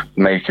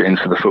make it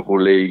into the Football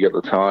League at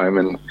the time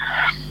and,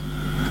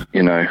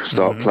 you know,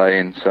 start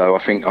playing. So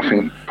I think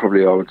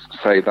probably I would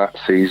say that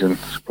season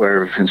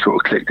where everything sort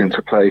of clicked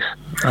into place.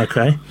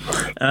 Okay.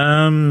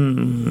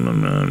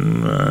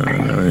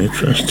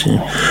 Interesting.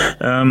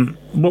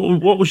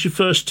 What was your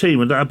first team?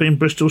 Would that have been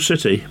Bristol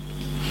City?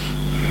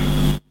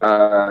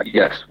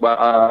 Yes. Well,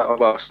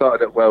 I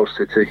started at Wells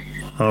City.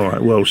 All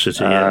right, Wells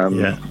City,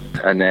 yeah.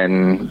 And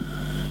then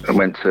I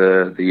went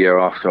to the year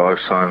after I was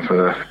signed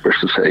for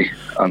Bristol City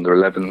under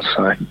 11s.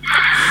 So.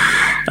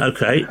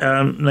 Okay.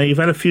 Now you've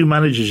had a few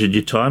managers in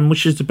your time.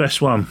 Which is the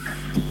best one?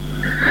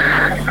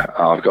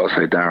 I've got to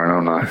say Darren,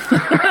 haven't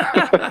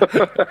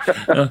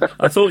I?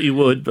 I thought you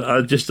would, but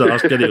I'll just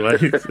ask anyway.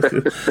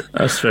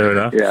 That's fair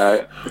enough.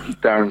 Yeah,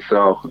 Darren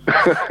Searle.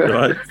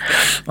 Right.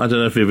 I don't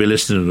know if he'll be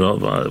listening or not,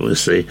 but we'll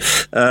see.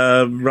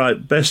 Right.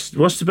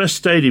 What's the best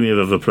stadium you've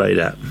ever played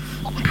at?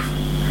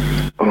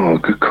 Oh,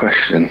 good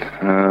question.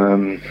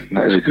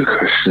 That is a good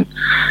question.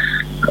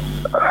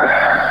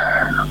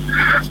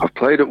 I've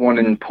played at one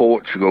in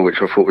Portugal,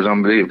 which I thought was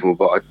unbelievable,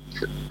 but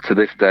to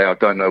this day I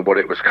don't know what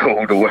it was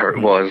called or where it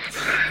was.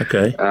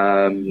 Okay.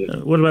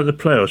 What about the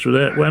playoffs? Were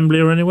they at Wembley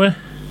or anywhere?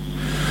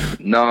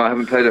 No, I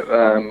haven't played at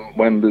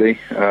Wembley.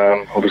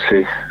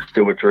 Obviously,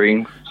 still a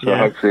dream, so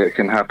hopefully it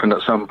can happen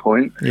at some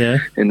point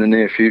in the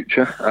near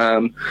future.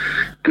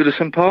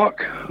 Goodison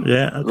Park.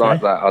 Yeah, okay. Like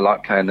that. I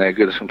like playing there.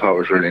 Goodison Park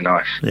was really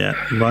nice. Yeah,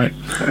 right.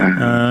 So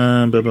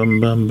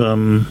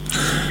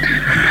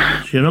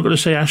you're not going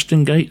to say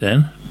Ashton Gate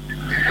then?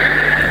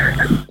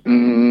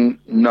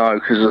 No,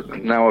 because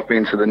now I've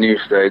been to the new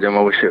stadium.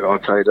 I wish I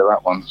played at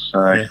that one.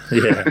 So.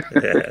 Yeah,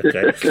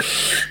 okay.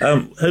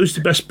 Who's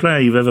the best player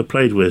you've ever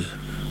played with?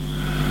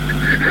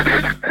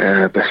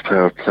 Best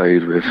player I've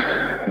played with.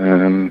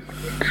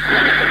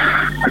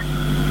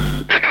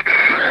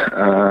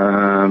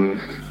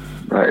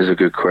 That is a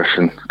good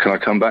question. Can I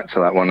come back to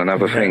that one and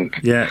have a think?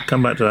 Yeah,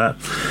 come back to that.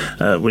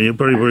 Well, you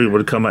probably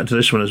would come back to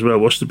this one as well.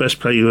 What's the best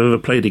player you've ever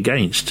played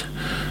against?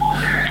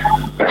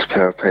 Best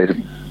player I've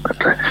played.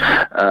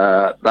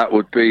 That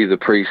would be the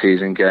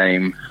pre-season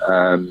game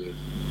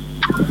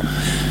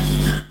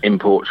in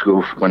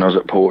Portugal when I was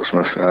at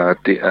Portsmouth.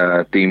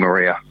 Di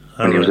Maria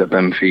when he was at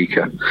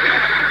Benfica.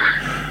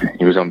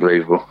 He was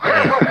unbelievable.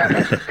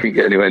 Couldn't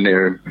get anywhere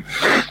near him.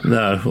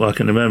 No, well, I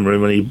can remember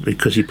him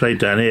because he played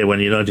down here when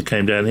United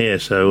came down here.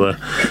 So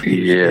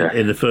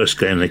in the first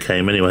game they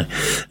came anyway.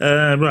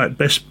 Right,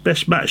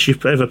 best match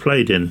you've ever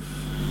played in?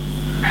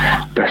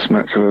 Best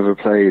match I've ever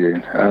played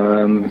in.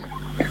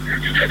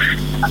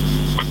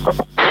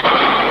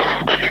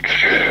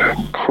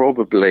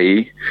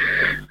 Probably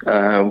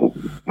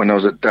when I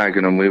was at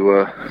Dagenham, we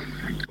were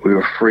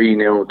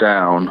 3-0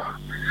 down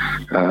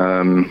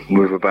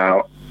with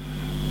about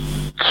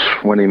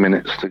 20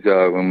 minutes to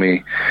go, and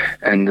we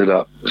ended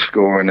up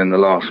scoring in the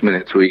last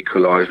minute to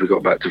equalise. We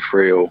got back to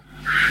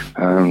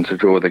 3-3 to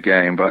draw the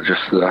game, but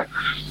just the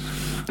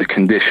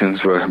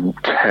conditions were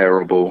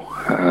terrible,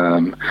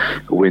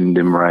 wind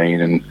and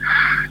rain, and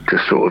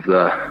just sort of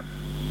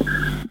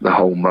the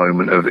whole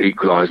moment of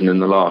equalising in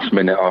the last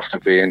minute after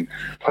playing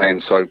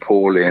so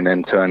poorly and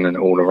then turning it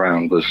all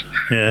around was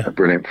a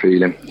brilliant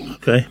feeling.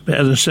 Okay,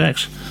 better than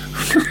sex.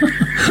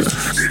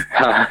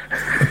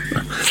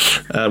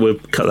 We'll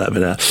cut that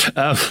bit out.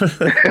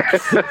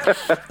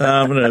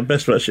 No,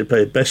 best match you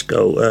played, best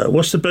goal.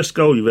 What's the best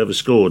goal you've ever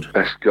scored?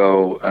 Best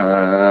goal,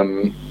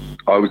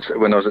 I would say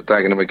when I was at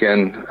Dagenham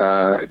again,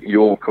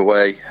 York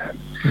away.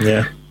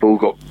 Yeah. Ball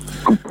got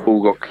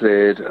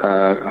cleared.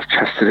 I've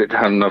chested it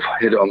down and I've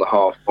hit it on the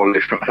half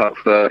volley from about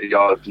 30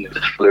 yards and it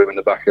just flew in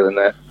the back of the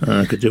net.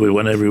 I could do with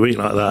one every week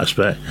like that, I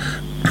expect.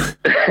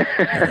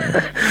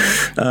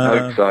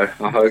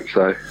 I hope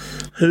so.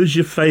 Who's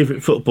your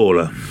favourite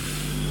footballer?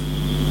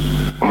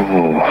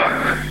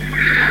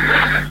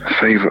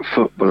 Favourite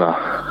footballer?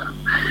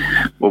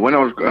 Well, when I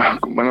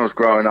was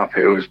growing up,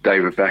 it was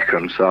David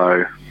Beckham.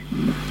 So,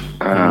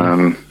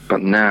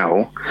 but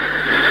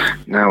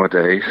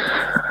nowadays,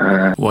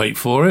 wait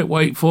for it.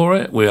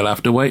 We'll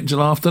have to wait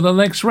until after the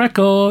next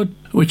record,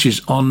 which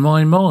is On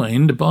My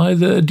Mind by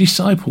the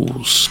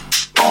Disciples.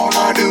 All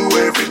I do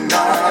every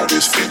night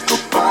is think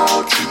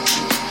about you.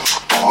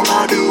 All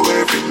I do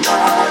every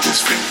night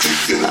is think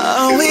of you.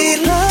 Are we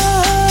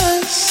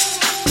lost?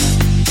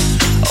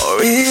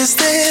 Or is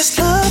this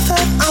love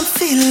that I'm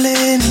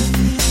feeling?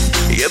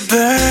 Your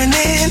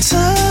burning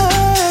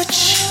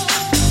touch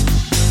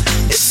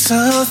is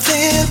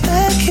something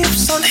that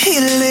keeps on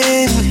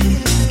healing.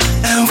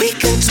 And we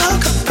can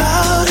talk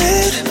about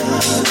it.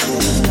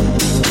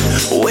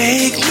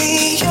 Wake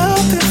me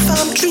up if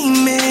I'm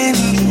dreaming.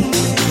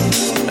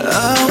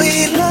 Are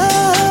we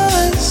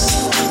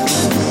lost?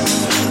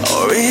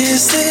 Or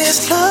is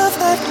this love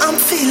that I'm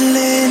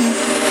feeling?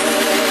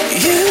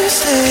 You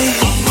say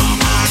on my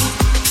mind,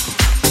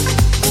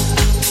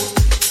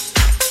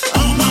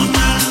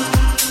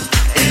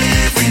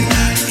 every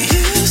night.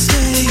 You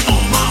say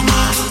on my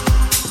mind,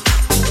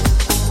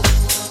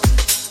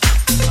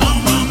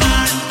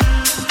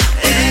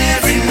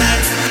 every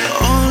night.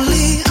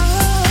 Only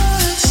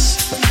us,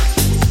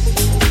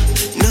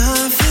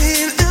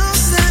 nothing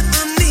else that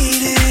I'm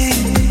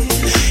needing.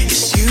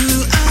 It's you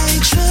I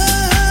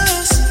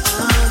trust,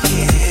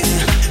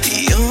 the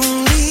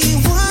only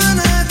one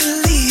I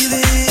believe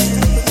in.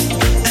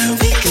 And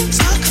we can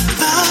talk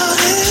about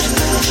it.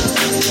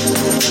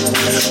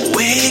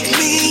 Wake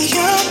me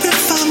up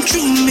if I'm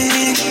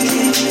dreaming.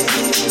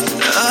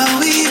 Are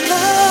we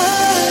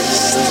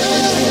lost?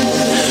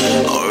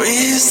 Or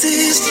is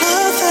this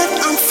love that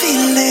I'm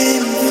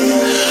feeling?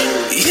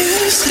 You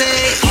say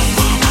on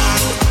my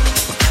mind,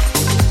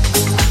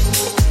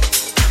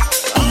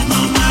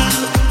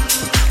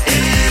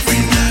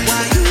 every night.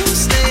 Why you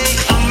stay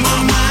on my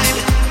mind,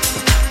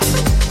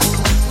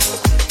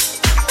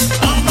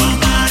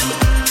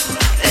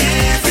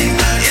 every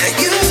night. Yeah,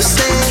 you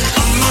stay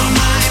on my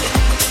mind.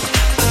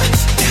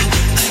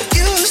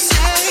 You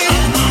stay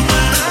on my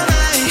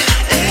mind,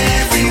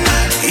 every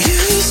night. You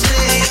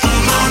stay on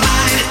my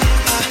mind.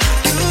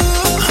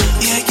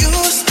 You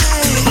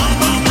stay on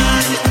my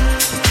mind,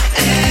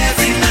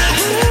 every night.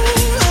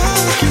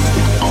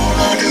 All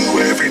I do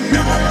every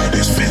night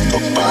is think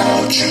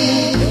about you.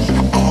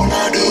 All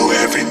I do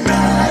every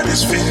night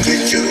is think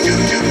of you.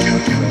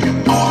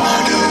 All I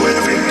do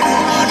every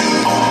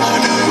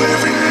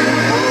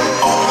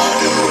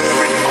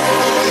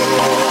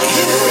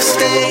You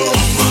stay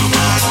all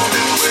I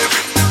do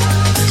every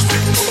night is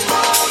think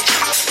about you.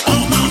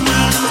 All I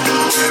do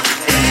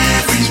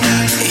every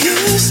night You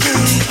stay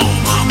on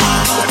my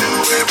mind. I do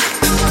every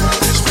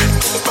night is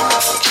think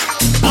about you.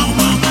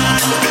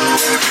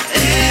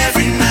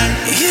 every night.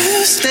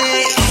 You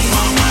stay on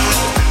my mind.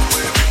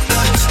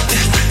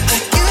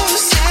 You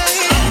stay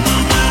on my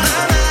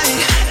mind,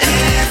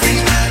 every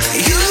night.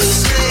 You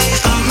stay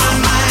on my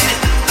mind.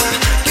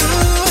 You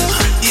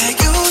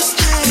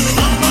stay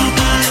on my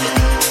mind,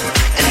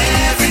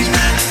 every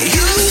night.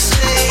 You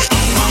stay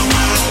on my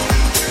mind.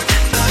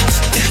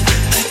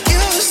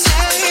 You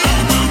stay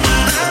on my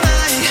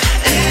mind,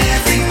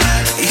 every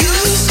night. You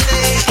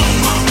stay on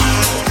my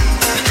mind.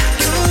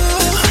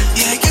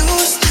 You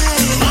stay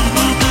on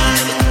my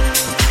mind,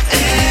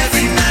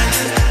 every night.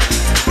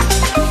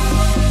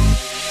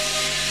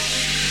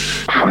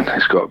 I think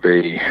it's got to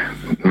be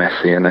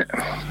Messi in it,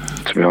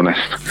 to be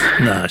honest.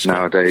 No,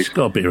 Nowadays. it's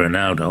got to be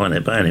Ronaldo, isn't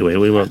it? But anyway,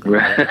 we won't.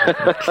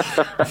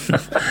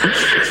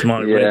 It's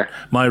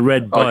my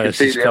red bias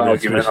is coming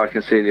through. I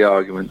can see the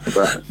argument,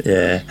 but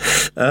Yeah.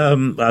 I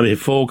mean,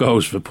 4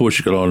 goals for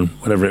Portugal on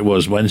whatever it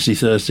was, Wednesday,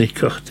 Thursday.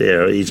 God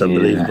dear, he's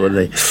unbelievable,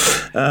 isn't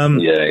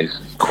he? yeah, he's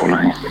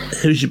quality.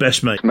 Who's your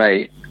best mate?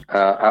 Mate,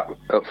 at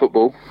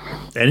football,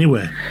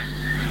 Anywhere.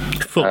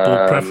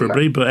 Football,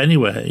 preferably, but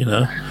anywhere, you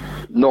know.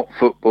 not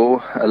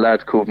football, a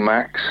lad called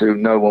Max, who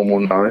no one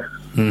will know.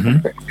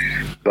 Mm-hmm.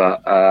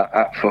 But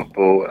at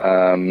football,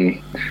 I'd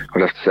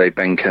have to say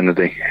Ben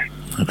Kennedy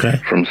Okay.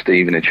 from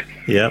Stevenage.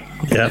 Yeah.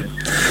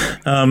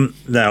 Now,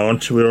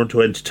 we're on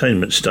to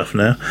entertainment stuff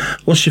now.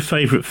 What's your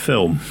favourite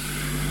film?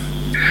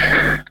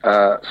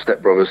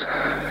 Step Brothers.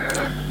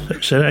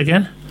 Say that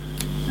again?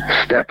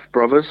 Step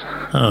Brothers?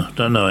 Oh,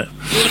 don't know it.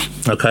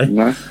 Okay.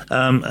 No.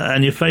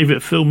 And your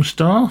favourite film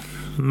star?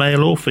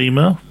 Male or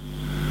female?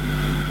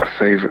 A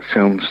favourite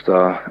film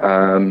star?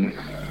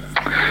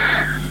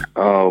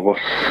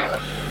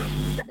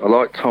 I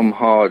like Tom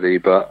Hardy,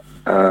 but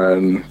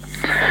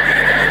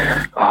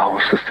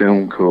what's the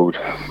film called?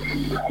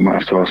 I might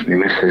have to ask me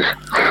missus.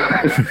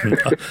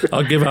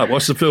 I'll give up.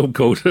 What's the film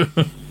called?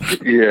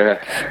 Yeah.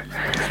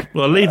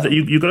 Well, leave that.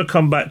 You've got to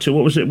come back to,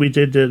 what was it we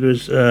did? It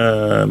was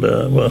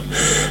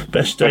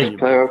best day. Best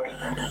player.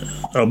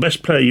 Oh,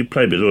 best player you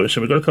played with.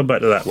 So we've got to come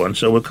back to that one.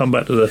 So we'll come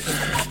back to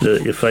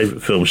your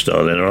favourite film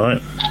star then. All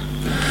right.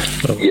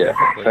 Well, Yeah,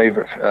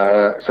 favourite.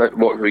 So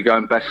what are we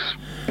going? Best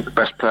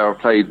player I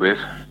played with.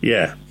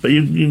 Yeah, but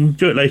you can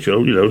do it later.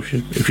 You know,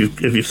 if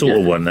you thought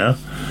of one now.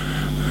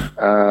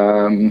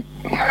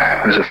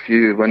 There's a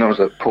few. When I was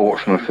at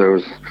Portsmouth, there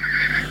was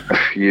a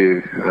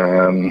few.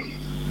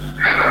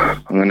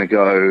 I'm going to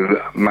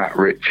go Matt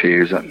Ritchie,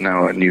 who's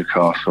now at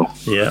Newcastle.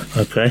 Yeah,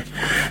 okay.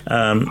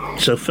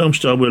 So film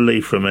star, we'll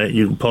leave from it.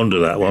 You can ponder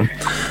that one.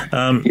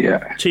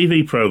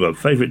 TV programme,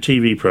 favourite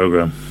TV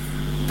programme?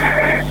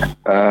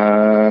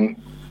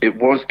 It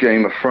was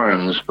Game of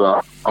Thrones,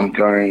 but I'm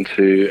going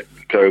to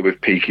go with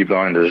Peaky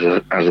Blinders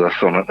as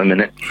that's on at the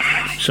minute.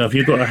 So have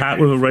you got a hat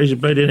with a razor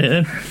blade in it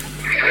then?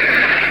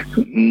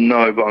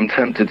 No, but I'm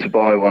tempted to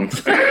buy one.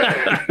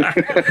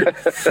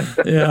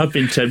 Yeah, I've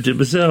been tempted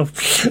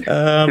myself.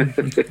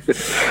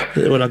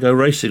 When I go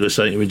racing or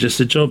something, it's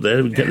just a job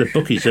there. We get the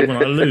bookies in when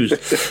I lose.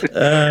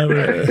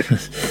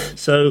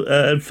 So,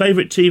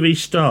 favourite TV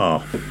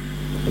star?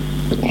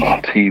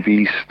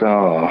 TV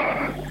star.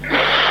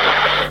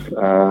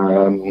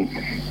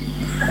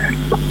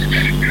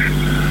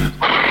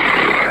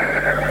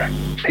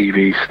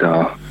 TV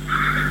star.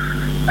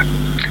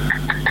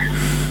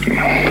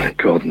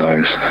 God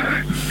knows.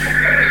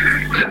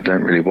 I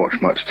don't really watch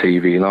much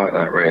TV like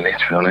that, really, to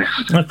be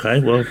honest. Okay,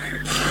 well,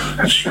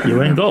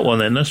 you ain't got one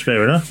then. That's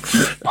fair enough.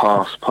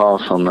 Pass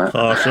on that.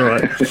 Pass, all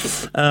right.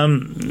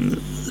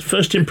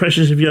 First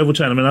impressions of Yeovil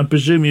Town. I mean, I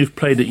presume you've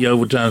played at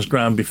Yeovil Town's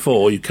ground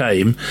before you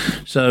came.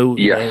 So,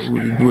 yes.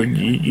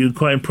 You're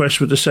quite impressed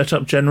with the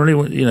setup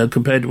generally,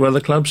 compared to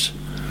other clubs?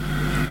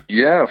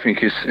 Yeah, I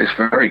think it's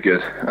very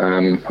good.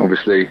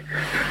 Obviously,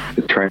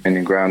 the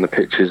training ground, the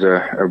pitches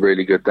are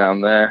really good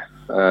down there,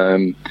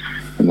 and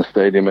the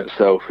stadium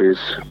itself is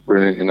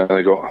brilliant.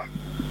 They got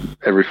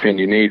everything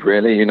you need,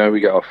 really. We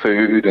get our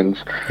food and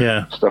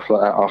stuff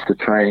like that after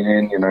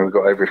training. We've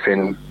got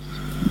everything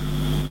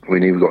we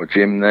need. We've got a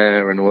gym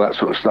there and all that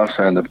sort of stuff.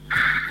 And a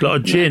lot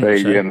of gin.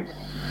 Stadium.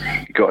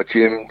 You got a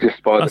gym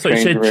just by the I thought you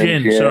said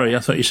gin. Yeah. Sorry, I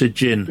thought you said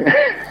gin.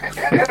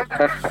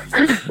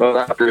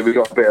 Well, we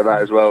got a bit of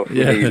that as well if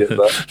you need it.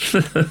 But.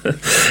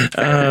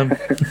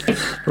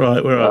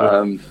 Right, where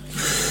are we?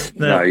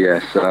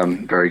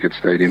 Very good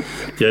stadium.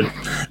 Good.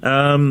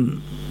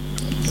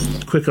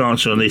 Quick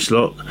answer on this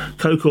lot.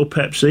 Coke or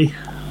Pepsi?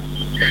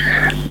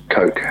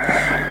 Coke.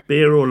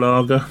 Beer or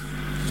lager?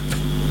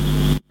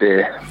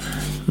 Beer.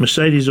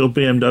 Mercedes or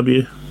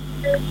BMW?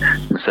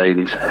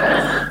 Mercedes.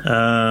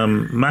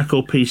 Mac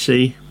or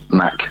PC?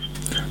 Mac.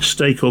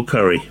 Steak or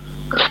curry?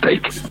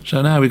 Steak.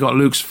 So now we've got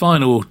Luke's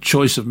final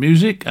choice of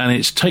music, and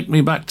it's Take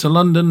Me Back to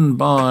London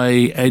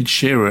by Ed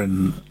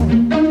Sheeran.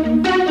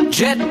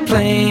 Jet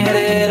plane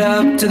headed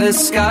up to the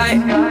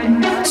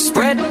sky,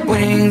 spread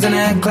wings and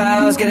the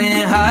clouds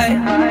getting high.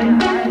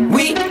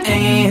 We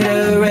ain't hit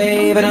a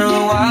rave in a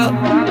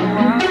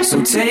while,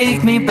 so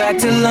take me back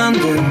to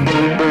London.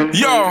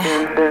 Yo,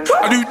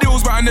 I do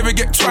deals but I never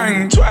get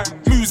twanged.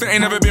 Moves that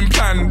ain't never been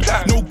planned.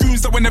 No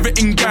goons that were never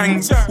in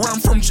gangs. Where I'm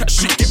from, chat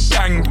shit get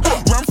banged.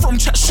 Where I'm from,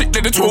 chat shit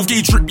let the 12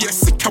 gauge drip. Yeah,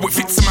 sick how it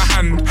fits in my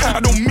hand. I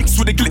don't mix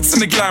with the glitz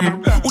and the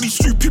glam. All these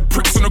stupid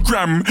pricks on the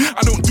gram.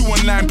 I don't do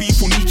online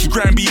beef or Nietzsche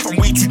grand beef. I'm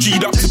way too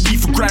G'd up to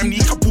beef for gram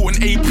neek. I bought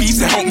an AP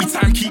to help me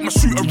time keep my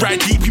shooter ride.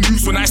 Deep he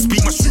moves when I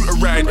speak, my shooter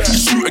ride.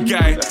 Shoot a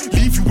guy,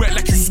 leave you wet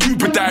like you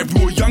scuba dive.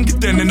 We were younger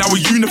then and now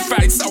we're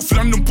unified. South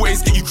London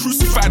boys get you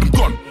crucified, I'm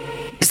gone.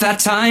 It's that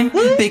time,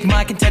 Big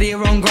Mike and Teddy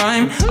are on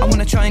grime. I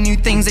wanna try new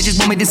things, they just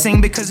want me to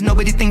sing because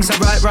nobody thinks I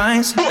write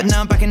rhymes. But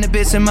now I'm back in the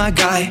bits of my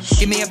guy.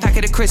 Give me a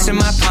packet of Chris and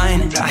my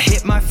pine. I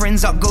hit my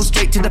friends up, go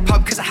straight to the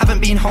pub cause I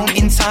haven't been home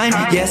in time.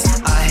 Yes,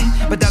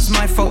 but that's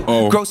my fault.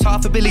 Gross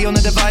 $500 million on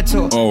the Divide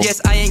tour.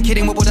 Yes, I ain't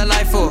kidding, what would I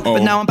lie for?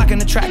 But now I'm back on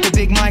the track with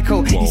Big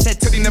Michael. He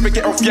said, Teddy, never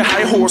get off your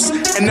high horse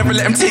and never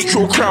let him take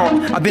your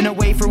crown. I've been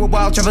away for a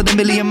while, traveled a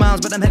million miles,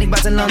 but I'm heading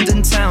back to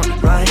London town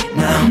right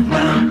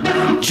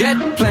now.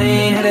 Jet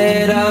plane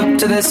headed up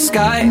to the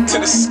sky.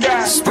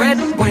 Spread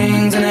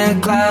wings and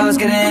the clouds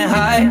getting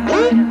high.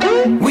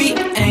 We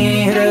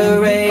ain't hit a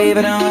rave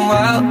in a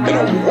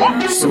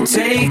while, so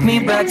take me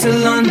back to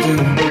London.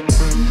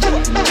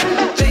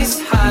 Bass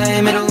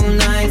high, middle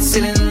night,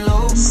 sitting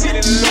low.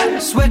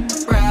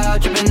 Sweat brow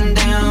dripping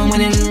down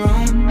when in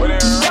room.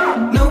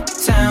 No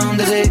town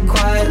does it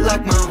quite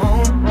like my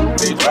home,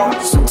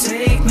 so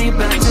take me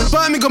back to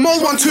Birmingham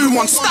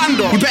 0121,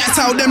 stand up. You better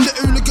tell them the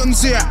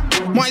hooligans here.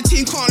 My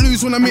team can't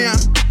lose when I'm here.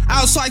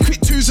 Outside quick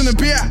twos and a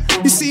beer.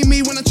 You see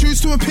me when I choose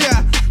to appear.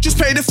 Just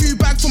paid a few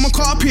back for my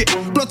carpet.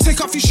 Blood,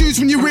 take off your shoes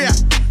when you're rear.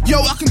 Yo,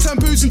 I can turn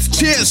booze into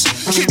cheers.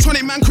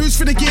 Chiptronic man cruise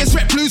for the gears.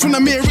 Rep blues when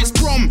I'm here, it's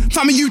prom.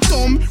 Family you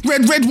dumb.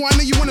 Red wine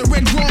or you want a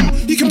red rum.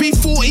 You can be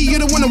 40, you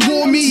don't wanna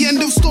war me.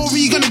 End of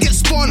story, you're gonna get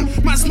spun.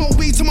 Man smoke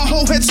weed till my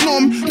whole head's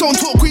numb. Don't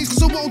talk queens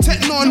cause I won't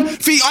take none.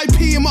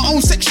 VIP in my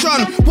own section.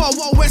 Wild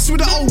West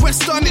with the old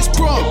Western, it's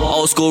prom.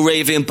 Old school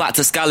raving back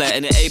to Scalet.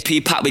 And the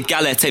AP pack with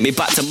Galler. Take me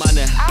back to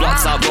Manor.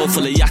 Blocks out road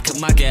full of yak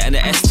and maggot. And the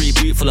S3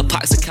 boot full of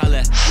packs of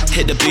Cali.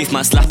 Hit the booth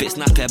man, slap it,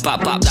 snap it.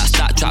 Bap, that's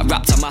that trap,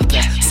 rap to map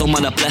it. Some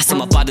man a bless,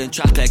 I'm a bad and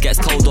trapper. Gets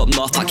cold up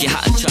north, pack your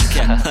hat and track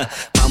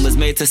it. Man was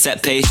made to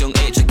set pace. Young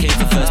H came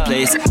for first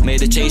place.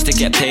 Made a change to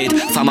get paid.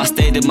 Fam, I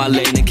stayed in my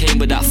lane and came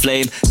with that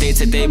flame. Day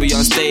to day we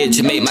on stage.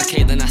 You make my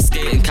cake, then I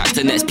skate and catch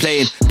the next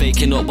plane.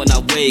 Baking up when I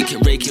wake.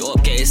 Rake it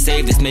up, get it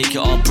saved. Let's make it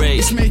all break.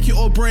 Let's make it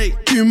all break.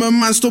 Human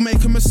man still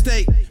make a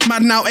mistake.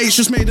 Mad now H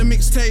just made a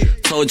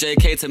mixtape. Told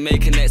JK to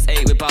make a next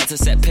 8. We're about to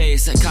set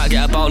pace. I can't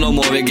get about no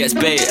more, it gets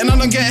bait. And I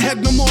don't get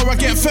head no more, I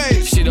get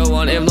face. She don't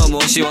want him no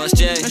more, she wants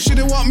J. And she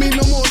don't want me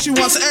no more, she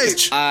wants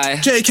H.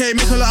 JK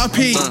make a lot of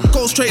P.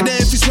 Go straight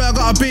there if you swear I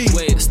gotta be.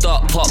 Wait,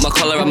 stop, pop my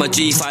collar, I'm a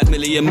G. 5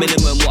 million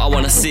minimum, what I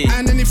wanna see.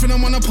 And anything I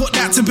wanna put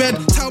that to bed.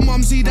 Tell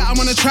Mum Z that I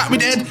wanna trap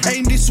with Ed.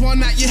 Aim this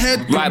one at your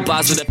head. Right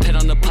bars with a pen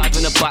on the pad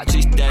when the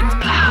battery's dead.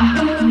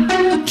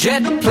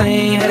 Jet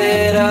plane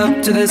headed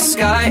up to the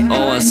sky.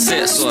 Oh, and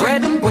 6.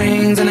 Spread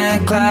wings and the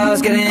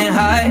clouds getting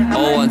high.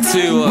 Oh, and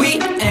 2. We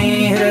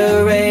ain't hit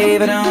a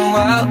rave in a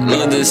while.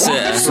 London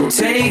City. So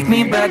take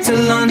me back to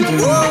London.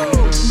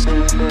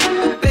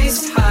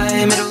 Bass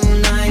high, middle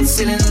night,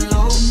 ceiling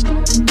low.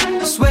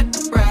 Sweat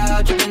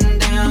brow dripping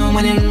down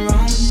when in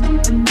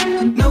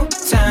Rome. No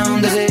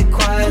town does it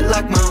quite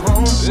like my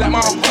home.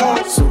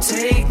 So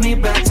take me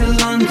back to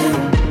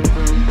London.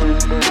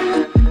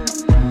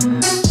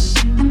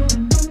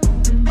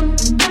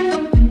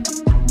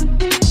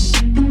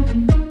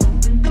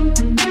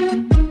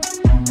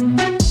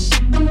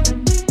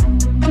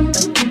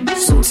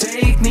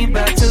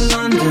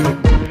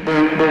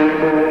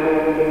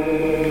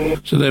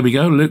 So there we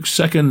go, Luke's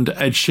second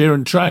Ed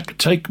Sheeran track,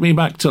 Take Me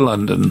Back to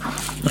London.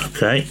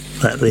 Okay,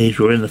 that means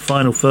we're in the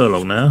final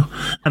furlong now.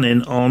 And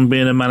in on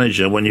being a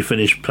manager when you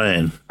finish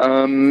playing.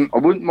 I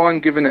wouldn't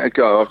mind giving it a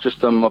go. I've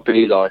just done my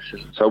B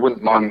licence, so I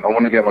wouldn't mind. I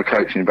want to get my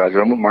coaching badge. I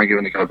wouldn't mind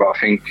giving it a go, but I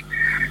think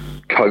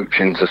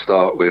coaching to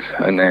start with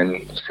and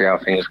then see how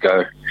things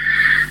go,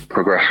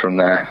 progress from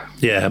there.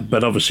 Yeah,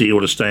 but obviously you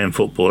want to stay in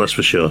football, that's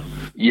for sure.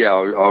 Yeah,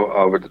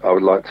 I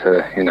would like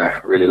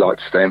to, really like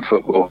to stay in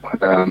football.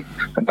 And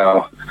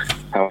now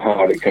how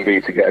hard it can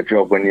be to get a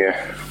job when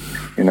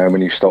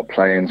when you stop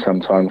playing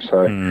sometimes.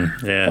 So,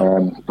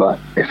 but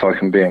if I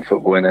can be in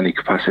football in any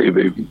capacity,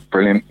 it'd be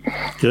brilliant.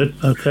 Good,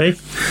 okay.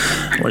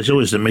 Well, it's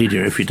always the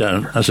media if you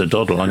don't. That's a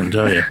doddle, I can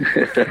tell you.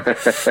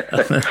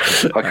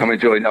 I come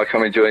and join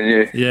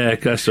you. Yeah,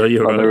 Castro,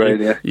 you're on the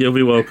radio. You'll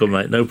be welcome,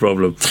 mate. No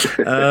problem.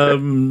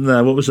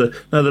 Now, what was the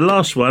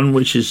last one,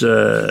 which is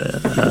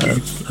a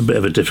bit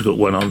of a difficult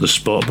one on the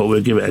spot, but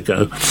we'll give it a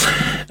go.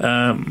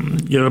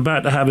 You're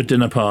about to have a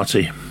dinner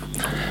party,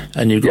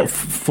 and you've got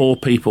 4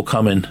 people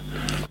coming.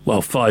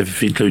 Well, 5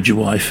 if you include your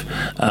wife.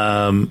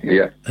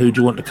 Who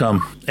do you want to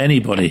come?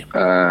 Anybody?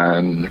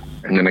 I'm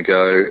going to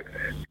go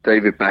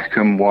David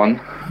Beckham, 1.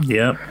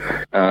 Yeah.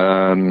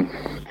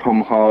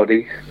 Tom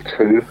Hardy,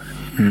 2.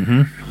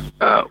 Mm-hmm.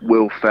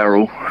 Will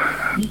Ferrell,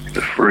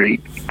 3,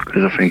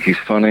 because I think he's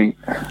funny.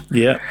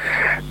 Yeah.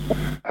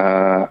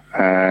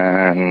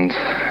 And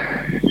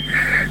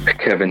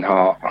Kevin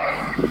Hart,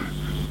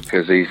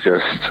 because he's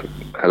just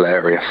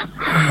hilarious.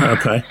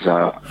 Okay.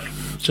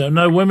 So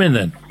no women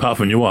then, apart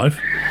from your wife?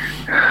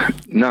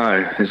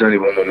 No, there's only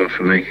one woman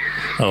for me.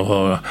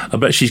 Oh, I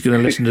bet she's going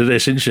to listen to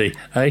this, isn't she?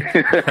 Hey?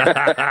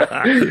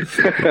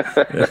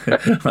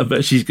 I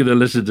bet she's going to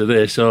listen to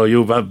this. Oh,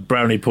 you'll have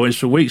brownie points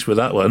for weeks with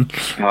that one.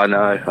 I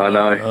know.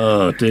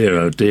 Oh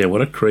dear,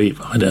 what a creep.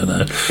 I don't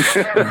know.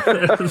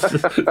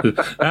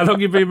 How long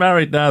have you been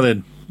married now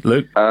then,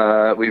 Luke?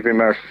 We've been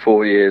married for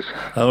 4 years.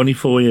 Oh, only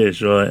 4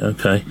 years, right,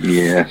 okay.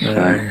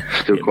 Yeah,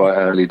 still quite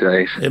early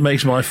days. It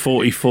makes my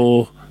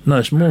 44... No,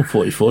 it's more than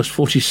 44. It's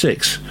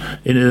 46.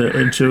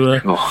 Into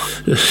a.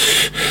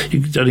 You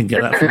don't even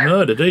get that for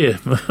murder, do you?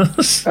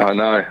 I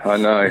know.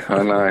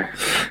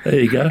 There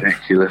you go.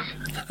 Ridiculous.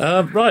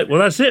 Right. Well,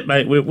 that's it,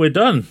 mate. We're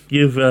done.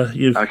 You've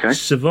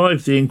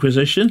survived the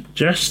Inquisition.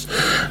 Just.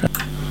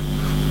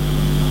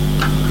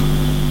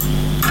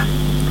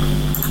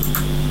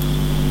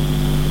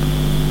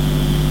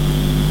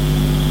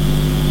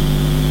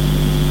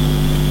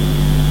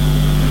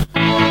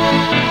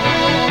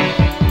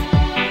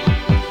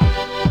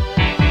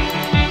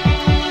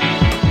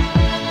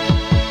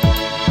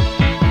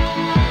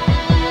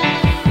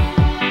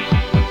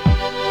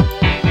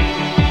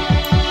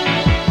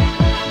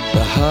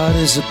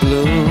 Is a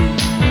bloom,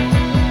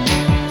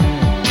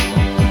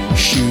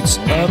 shoots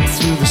up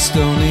through the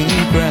stony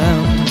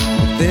ground.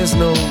 There's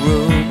no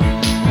room,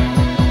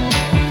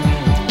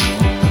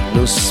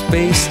 no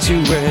space to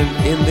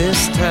rent in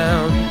this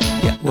town.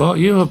 Well,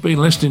 you have been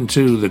listening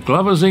to the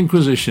Glover's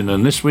Inquisition,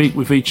 and this week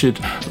we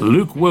featured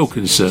Luke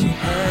Wilkinson.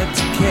 Had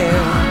to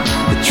care,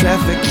 the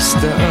traffic is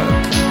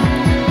stuck,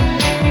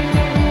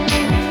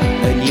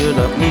 and you're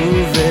not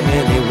moving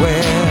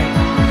anywhere.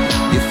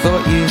 You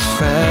thought you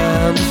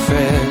found a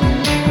friend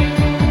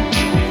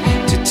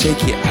to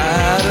take you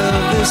out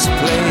of this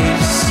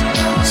place,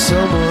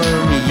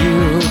 someone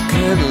you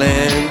can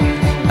lend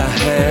a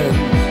hand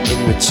in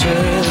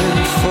return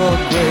for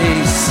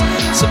grace.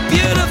 It's a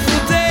beautiful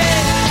day,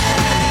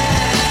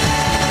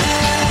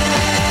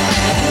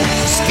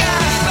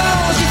 sky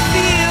falls, you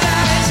feel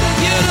like it's a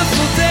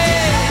beautiful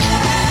day.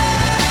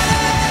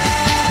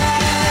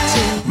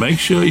 make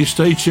sure you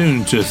stay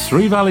tuned to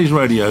Three Valleys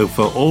Radio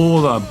for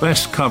all the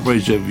best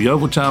coverage of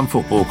Yeovil Town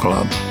Football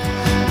Club.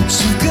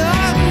 You've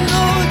got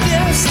no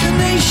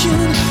destination,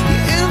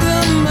 you're in the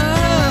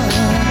mud.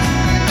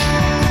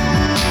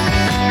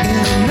 In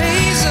the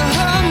maze of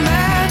her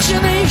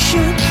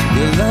imagination,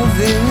 your love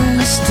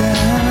is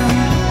down.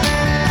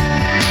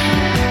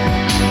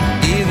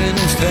 Even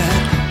if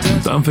that.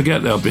 Don't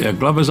forget there'll be a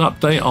Glovers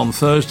update on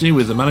Thursday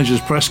with the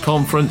manager's press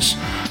conference,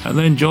 and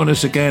then join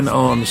us again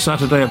on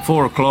Saturday at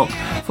 4 o'clock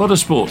for the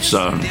Sports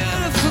Zone.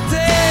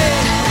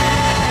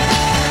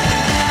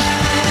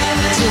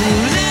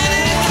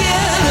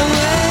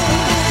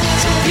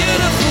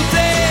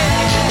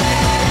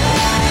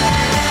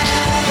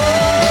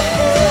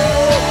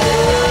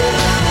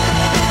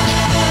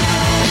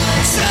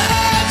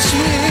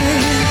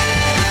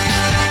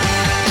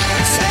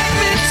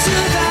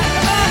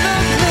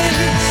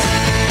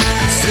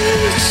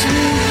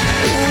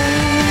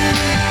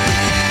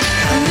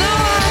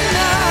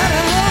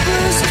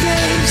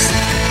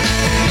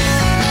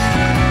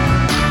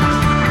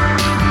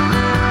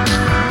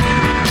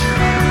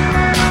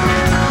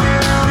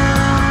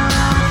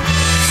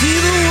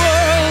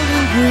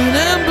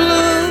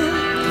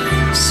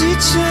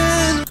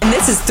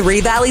 This is Three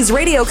Valleys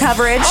radio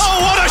coverage. Oh,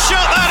 what a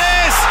shot that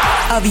is!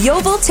 Of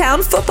Yeovil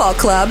Town Football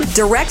Club,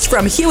 direct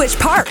from Hewitt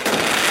Park.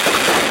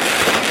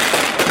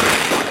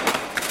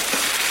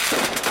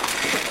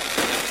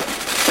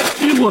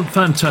 You want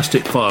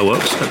fantastic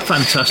fireworks at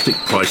fantastic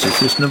prices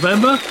this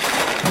November?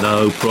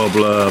 No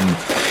problem.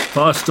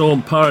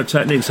 Firestorm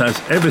Pyrotechnics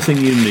has everything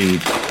you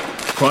need.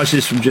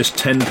 Prices from just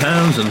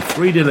 £10 and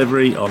free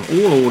delivery on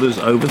all orders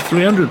over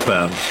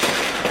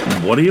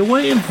 £300. What are you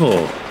waiting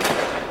for?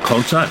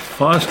 Contact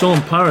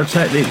Firestorm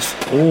Pyrotechnics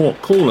or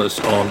call us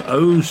on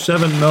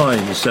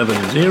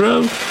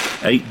 07970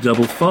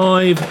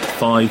 855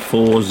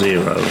 540.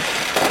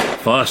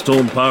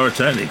 Firestorm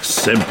Pyrotechnics,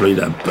 simply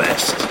the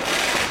best.